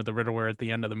talking to the Riddler at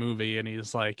the end of the movie, and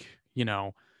he's like, you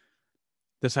know,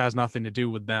 this has nothing to do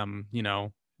with them, you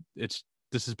know, it's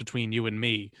this is between you and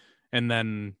me. And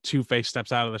then Two-Face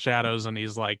steps out of the shadows and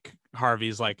he's like,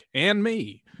 Harvey's like, and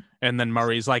me. And then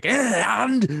Murray's like,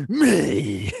 and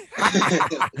me.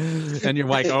 And you're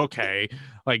like, okay,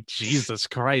 like Jesus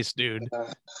Christ, dude.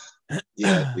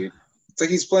 Yeah, dude. It's like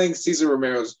he's playing Cesar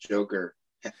Romero's Joker,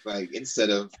 like instead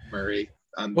of Murray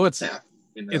on Well, half.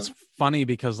 You know. it's funny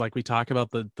because like we talk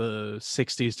about the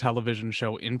 60s television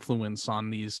show influence on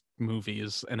these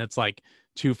movies, and it's like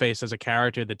Two-Face as a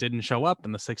character that didn't show up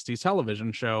in the 60s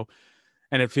television show,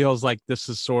 and it feels like this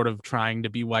is sort of trying to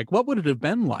be like, what would it have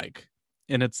been like?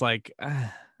 And it's like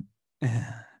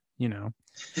you know,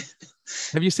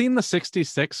 have you seen the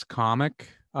 66 comic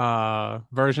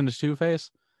version of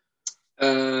Two-Face?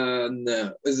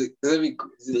 No.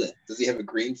 Does he have a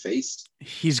green face?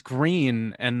 He's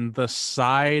green, and the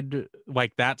side,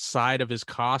 like that side of his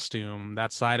costume,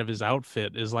 that side of his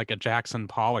outfit is like a Jackson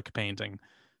Pollock painting.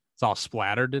 It's all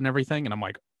splattered and everything, and I'm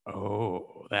like,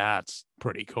 oh, that's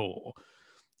pretty cool.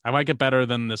 I like it better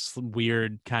than this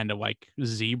weird kind of like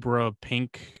zebra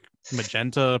pink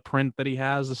magenta print that he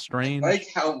has. Is I strange. like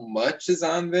how much is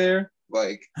on there.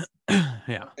 Like,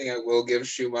 Yeah. one thing I will give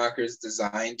Schumacher's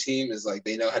design team is like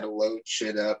they know how to load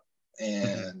shit up,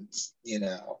 Mhm. and you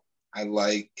know, I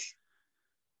like,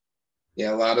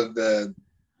 yeah, a lot of the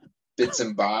bits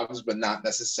and bobs, but not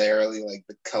necessarily like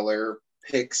the color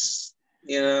picks.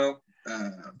 You know,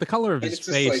 The color of and his it's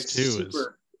just face like too is,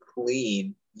 super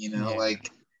clean. You know, yeah.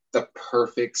 like the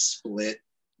perfect split.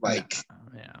 like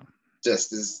yeah.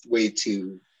 just is way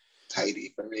too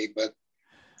tidy for me. But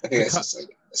I think that's just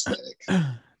like aesthetic.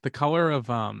 The color of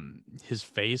his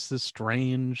face is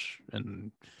strange,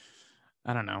 and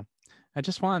I don't know. I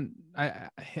just want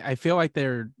I feel like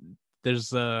there's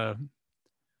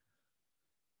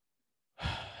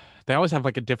they always have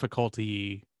like a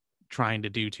difficulty trying to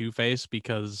do Two-Face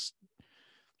because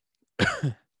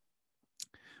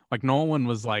like Nolan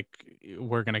was like,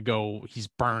 we're gonna go, he's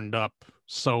burned up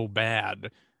so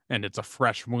bad and it's a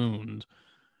fresh wound.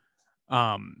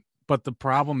 But the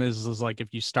problem is like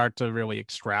if you start to really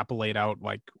extrapolate out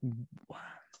like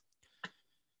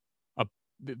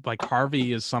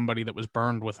Harvey is somebody that was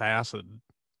burned with acid,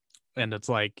 and it's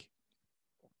like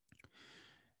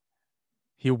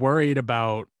you're worried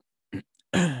about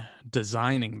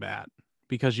designing that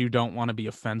because you don't want to be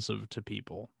offensive to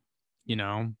people, you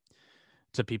know,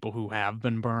 to people who have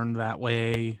been burned that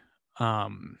way.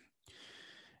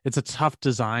 It's a tough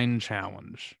design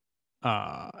challenge.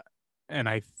 And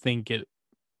I think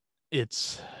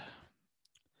it's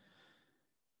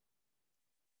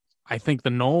I think the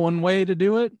Nolan way to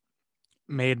do it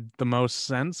made the most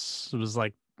sense. It was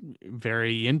like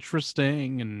very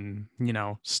interesting and, you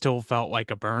know, still felt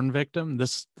like a burn victim.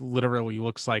 This literally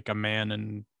looks like a man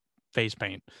in face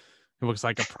paint. It looks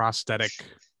like a prosthetic.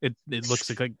 It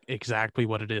looks like exactly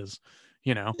what it is,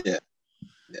 you know? Yeah.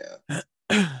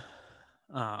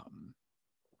 I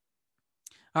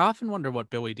often wonder what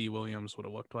Billy D. Williams would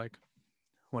have looked like,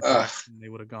 what direction they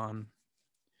would have gone.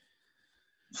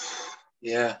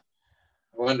 Yeah.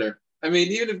 I wonder. I mean,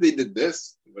 even if they did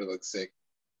this, it would have looked sick.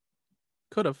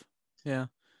 Could have. Yeah.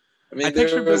 I mean, I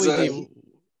picture Billy D.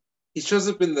 He shows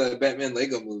up in the Batman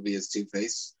Lego movie as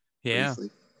Two-Face. Yeah.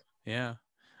 Briefly. Yeah.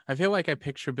 I feel like I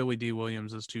picture Billy D.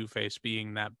 Williams as Two-Face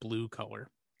being that blue color,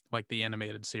 like the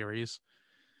animated series.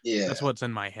 Yeah. That's what's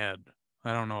in my head.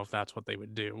 I don't know if that's what they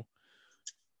would do.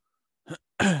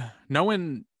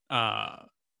 Knowing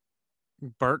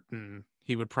Burton,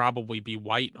 he would probably be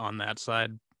white on that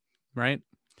side, right?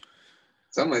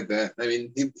 Something like that. I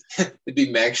mean, it'd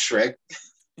be Max Schreck.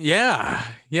 Yeah.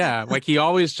 Like he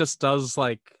always just does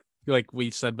like we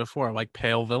said before, like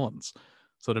pale villains.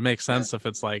 So it makes sense if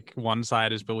it's like one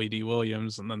side is Billy D.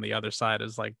 Williams and then the other side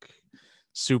is like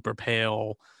super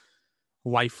pale,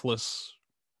 lifeless,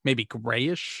 maybe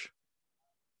grayish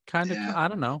kind of. I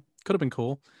don't know. Could have been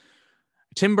cool.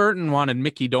 Tim Burton wanted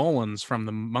Mickey Dolenz from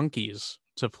the Monkees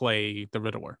to play the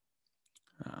Riddler.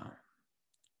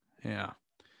 Yeah.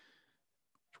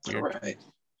 Weird. All right.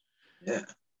 Yeah.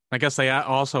 I guess they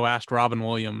also asked Robin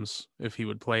Williams if he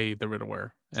would play the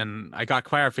Riddler. And I got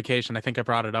clarification. I think I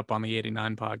brought it up on the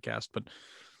 89 podcast, but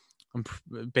I'm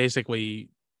basically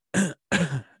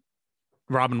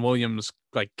Robin Williams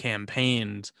like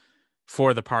campaigned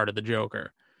for the part of the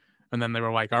Joker. And then they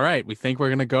were like, all right, we think we're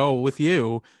going to go with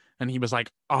you. And he was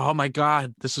like, oh my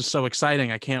God, this is so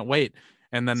exciting. I can't wait.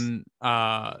 And then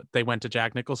they went to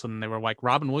Jack Nicholson and they were like,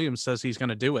 Robin Williams says he's going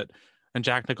to do it. And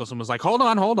Jack Nicholson was like, hold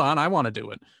on. I want to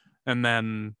do it. And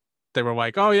then they were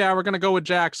like, oh yeah, we're going to go with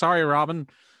Jack. Sorry, Robin.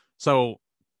 So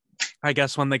I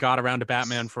guess when they got around to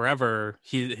Batman Forever,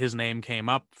 his name came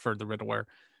up for the Riddler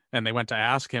and they went to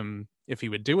ask him if he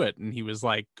would do it. And he was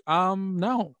like,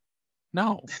 no.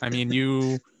 I mean,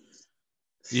 you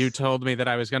told me that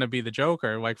I was going to be the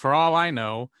Joker. Like, for all I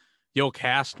know, you'll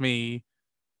cast me,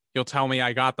 you'll tell me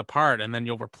I got the part, and then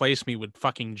you'll replace me with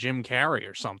fucking Jim Carrey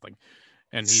or something.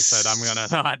 And he said, I'm going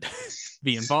to not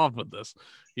be involved with this,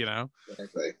 you know?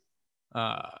 Exactly.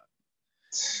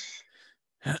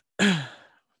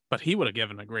 But he would have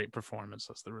given a great performance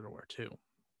as the Riddler, too.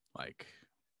 Like,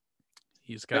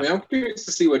 he's got... I mean, I'm curious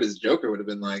to see what his Joker would have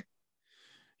been like.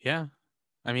 Yeah.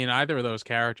 I mean, either of those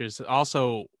characters.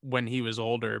 Also, when he was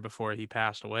older, before he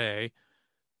passed away,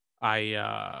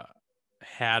 I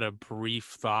had a brief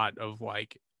thought of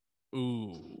like,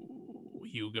 ooh,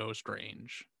 Hugo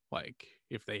Strange. Like,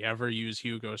 if they ever use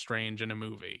Hugo Strange in a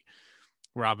movie,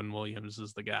 Robin Williams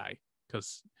is the guy.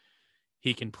 Because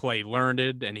he can play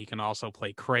learned, and he can also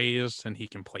play crazed, and he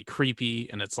can play creepy,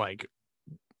 and it's like,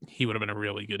 he would have been a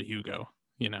really good Hugo,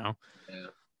 you know? Yeah.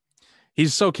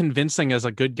 He's so convincing as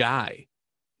a good guy.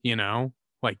 You know,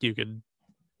 like you could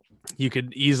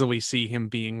easily see him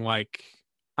being like,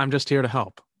 I'm just here to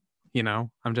help. You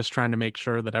know, I'm just trying to make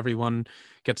sure that everyone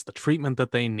gets the treatment that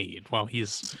they need while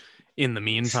he's in the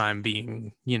meantime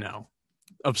being, you know,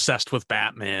 obsessed with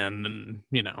Batman. And,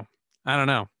 you know, I don't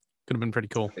know. Could have been pretty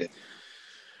cool. But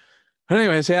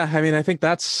anyways, yeah, I mean, I think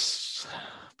that's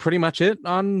pretty much it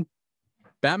on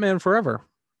Batman Forever.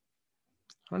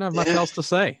 I don't have much else to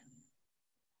say.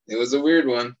 It was a weird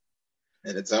one.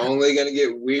 And it's only going to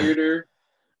get weirder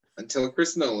until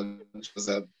Chris Nolan shows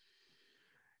up.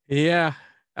 Yeah,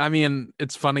 I mean,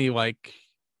 it's funny, like,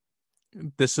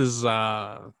 this is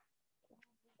like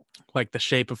the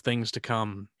shape of things to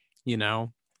come, you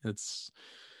know?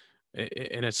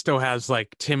 And it still has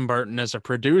like Tim Burton as a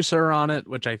producer on it,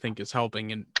 which I think is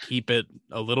helping and keep it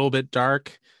a little bit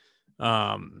dark.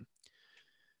 Batman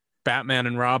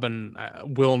and Robin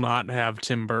will not have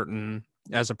Tim Burton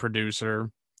as a producer,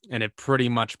 and it pretty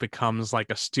much becomes like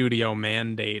a studio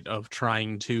mandate of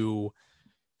trying to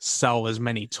sell as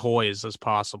many toys as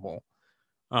possible.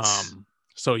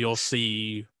 So you'll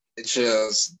see It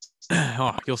shows.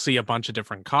 You'll see a bunch of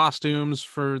different costumes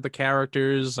for the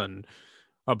characters and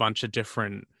a bunch of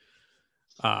different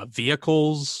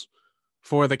vehicles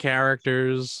for the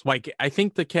characters. Like, I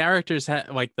think the characters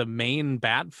like the main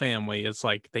Bat family is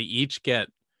like they each get,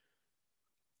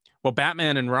 well,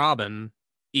 Batman and Robin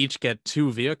each get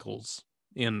 2 vehicles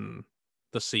in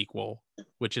the sequel,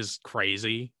 which is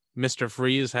crazy. Mr.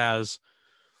 Freeze has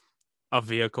a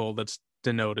vehicle that's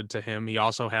denoted to him. He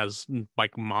also has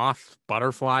like moth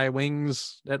butterfly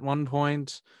wings at one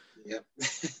point. Yep.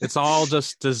 It's all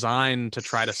just designed to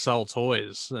try to sell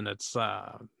toys, and it's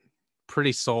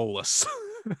pretty soulless.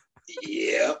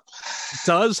 Yep. It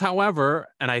does, however,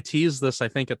 and I teased this, I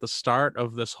think, at the start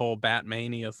of this whole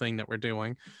Batmania thing that we're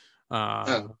doing.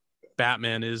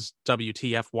 Batman is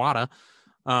WTF Wada.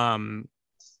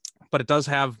 But it does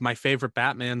have my favorite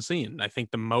Batman scene. I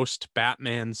think the most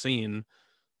Batman scene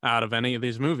out of any of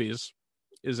these movies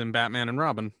is in Batman and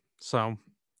Robin. So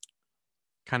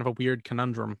kind of a weird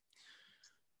conundrum.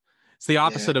 It's the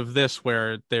opposite of this,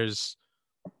 where there's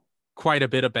quite a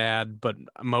bit of bad, but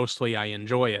mostly I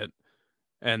enjoy it.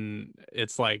 And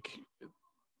it's like,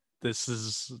 this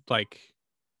is like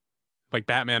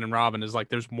Batman and Robin is like,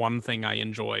 there's one thing I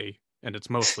enjoy and it's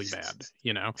mostly bad,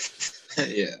 you know?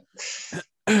 Yeah.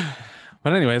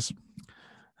 But anyways,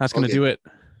 that's going to do it.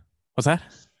 What's that?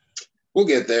 We'll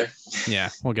get there. Yeah,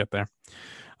 we'll get there.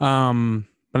 But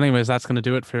anyways, that's going to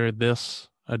do it for this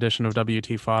edition of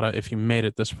WT Fodder. If you made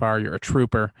it this far, you're a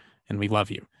trooper, and we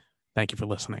love you. Thank you for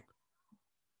listening.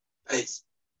 Peace.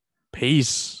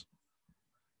 Peace.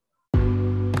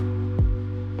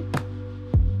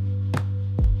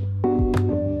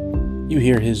 You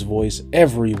hear his voice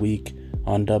every week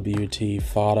on WT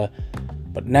Fodder,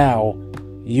 but now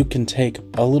you can take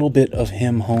a little bit of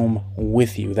him home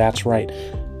with you. That's right.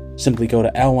 Simply go to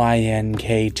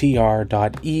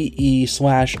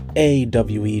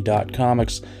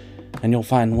linktr.ee/awe.comics and you'll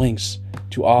find links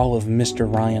to all of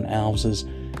Mr. Ryan Alves'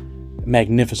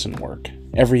 magnificent work.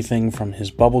 Everything from his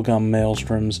bubblegum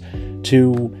maelstroms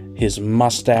to his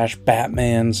mustache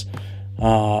Batmans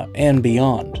and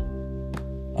beyond.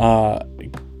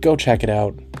 Go check it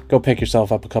out. Go pick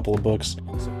yourself up a couple of books.